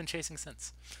we're all been chasing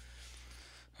since.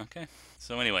 Okay.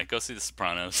 So anyway, go see The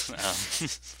Sopranos.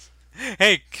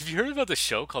 Hey, have you heard about the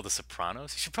show called The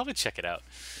Sopranos? You should probably check it out.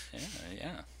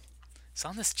 Yeah. It's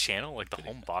on this channel, like the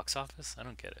home box office. I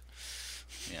don't get it.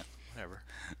 Yeah. Whatever.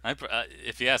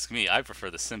 If you ask me, I prefer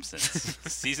The Simpsons.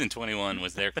 Season 21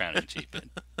 was their crowning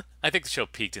achievement. I think the show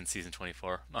peaked in season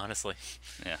 24, honestly.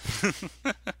 Yeah.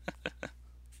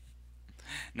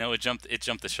 No, it jumped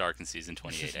the shark in season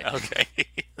 28. I think.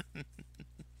 Okay.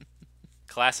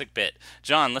 Classic bit.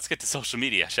 John, let's get to social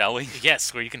media, shall we?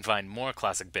 Yes, where you can find more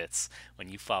classic bits when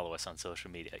you follow us on social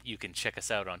media. You can check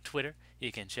us out on Twitter.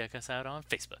 You can check us out on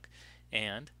Facebook.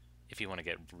 And if you want to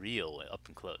get real up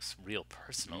and close, real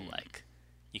personal like,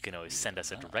 you can always send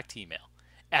us a direct email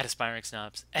at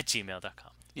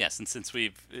aspiringsnobs@gmail.com. Yes, and since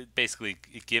we've basically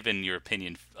given your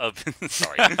opinion of...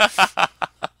 Sorry.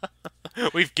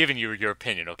 We've given you your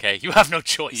opinion, okay? You have no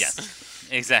choice. Yes,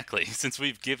 exactly. Since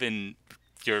we've given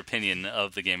your opinion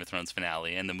of the Game of Thrones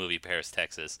finale and the movie Paris,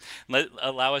 Texas,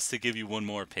 allow us to give you one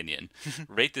more opinion.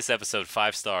 Rate this episode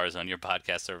 5 stars on your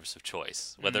podcast service of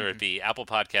choice. Whether it be Apple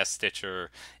Podcast, Stitcher,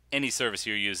 any service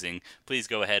you're using, please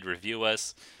go ahead, review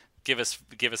us, give us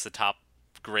the top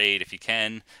grade if you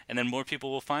can, and then more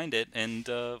people will find it, and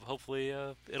hopefully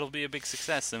it'll be a big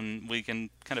success, and we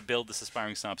can kind of build this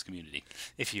Aspiring Snobs community.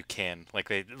 If you can. Like,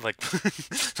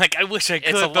 like I wish I could.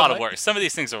 It's a but lot of like- work. Some of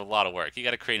these things are a lot of work. You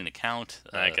got to create an account.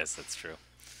 I guess that's true.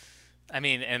 I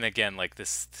mean, and again, like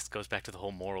this goes back to the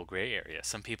whole moral gray area.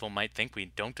 Some people might think we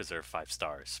don't deserve 5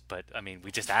 stars, but I mean,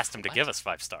 we just asked them to give us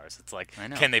 5 stars. It's like, I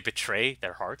know. can they betray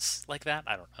their hearts like that?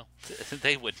 I don't know.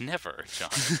 They would never,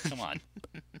 John. Come on.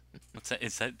 What's that?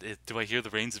 Is that? Do I hear the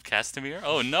rains of Castamere?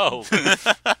 Oh no!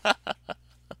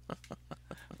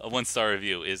 A 1-star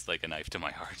review is like a knife to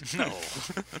my heart. No.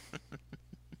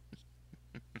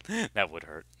 That would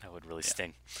hurt. That would really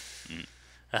sting.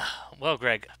 Well,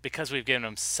 Greg, because we've given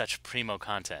them such primo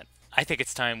content, I think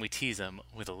it's time we tease them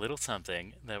with a little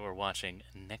something that we're watching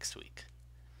next week.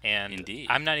 And Indeed.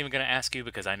 I'm not even going to ask you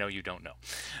because I know you don't know.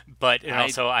 But and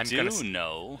also, I I'm do going to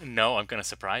know. No, I'm going to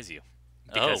surprise you.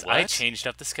 Because I what? changed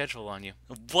up the schedule on you.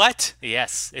 What?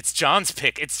 Yes, it's John's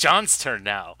pick. It's John's turn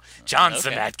now. John's the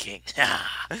Okay. Mad King.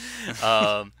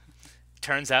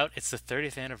 turns out it's the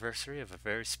 30th anniversary of a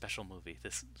very special movie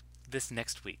this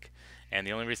next week. And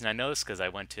the only reason I know this is because I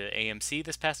went to AMC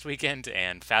this past weekend,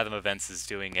 and Fathom Events is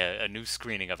doing a new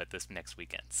screening of it this next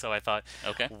weekend. So I thought,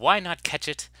 Okay. why not catch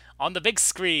it on the big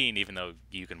screen, even though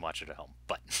you can watch it at home.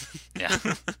 But Yeah.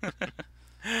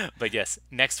 but yes,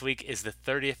 next week is the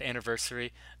 30th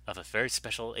anniversary of a very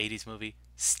special 80s movie,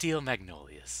 Steel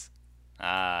Magnolias.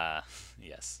 Ah,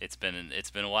 Yes. it's been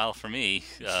a while for me.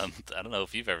 I don't know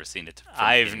if you've ever seen it. From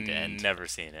I've beginning to end. never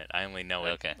seen it. I only know it.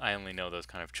 Okay. I only know those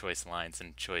kind of choice lines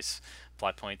and choice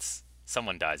plot points.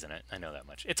 Someone dies in it. I know that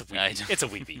much. It's a I weepy. know. It's a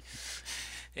weepy.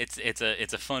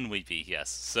 It's a fun weepy, yes.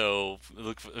 So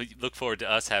look forward to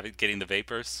us getting the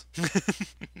vapors.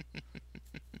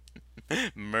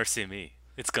 Mercy me.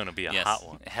 It's gonna be a Yes, hot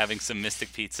one. having some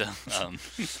Mystic Pizza.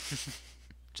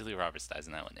 Julia Roberts dies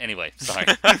in that one. Anyway, sorry.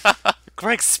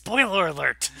 Greg, spoiler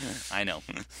alert. I know,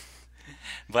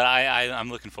 but I'm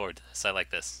looking forward to this. I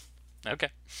like this. Okay.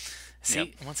 See, Yep.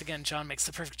 once again, John makes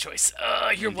the perfect choice.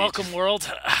 You're Indeed. welcome, world.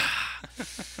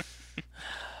 I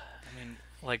mean,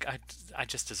 like, I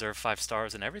just deserve 5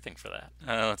 stars and everything for that.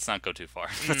 Let's not go too far.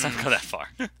 Let's not go that far.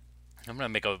 I'm gonna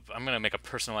make a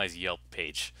personalized Yelp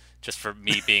page just for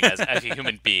me being as a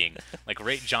human being. Like,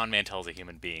 rate John Mantell as a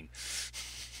human being.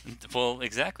 Well,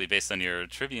 exactly, based on your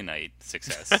trivia night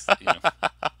success. You know.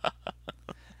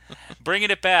 Bringing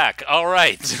it back. All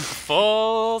right,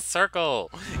 full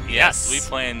circle. Yes, we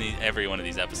plan every one of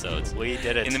these episodes. We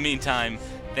did it. In the meantime,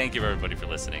 thank you everybody for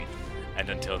listening.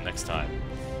 And until next time,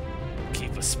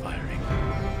 keep aspiring.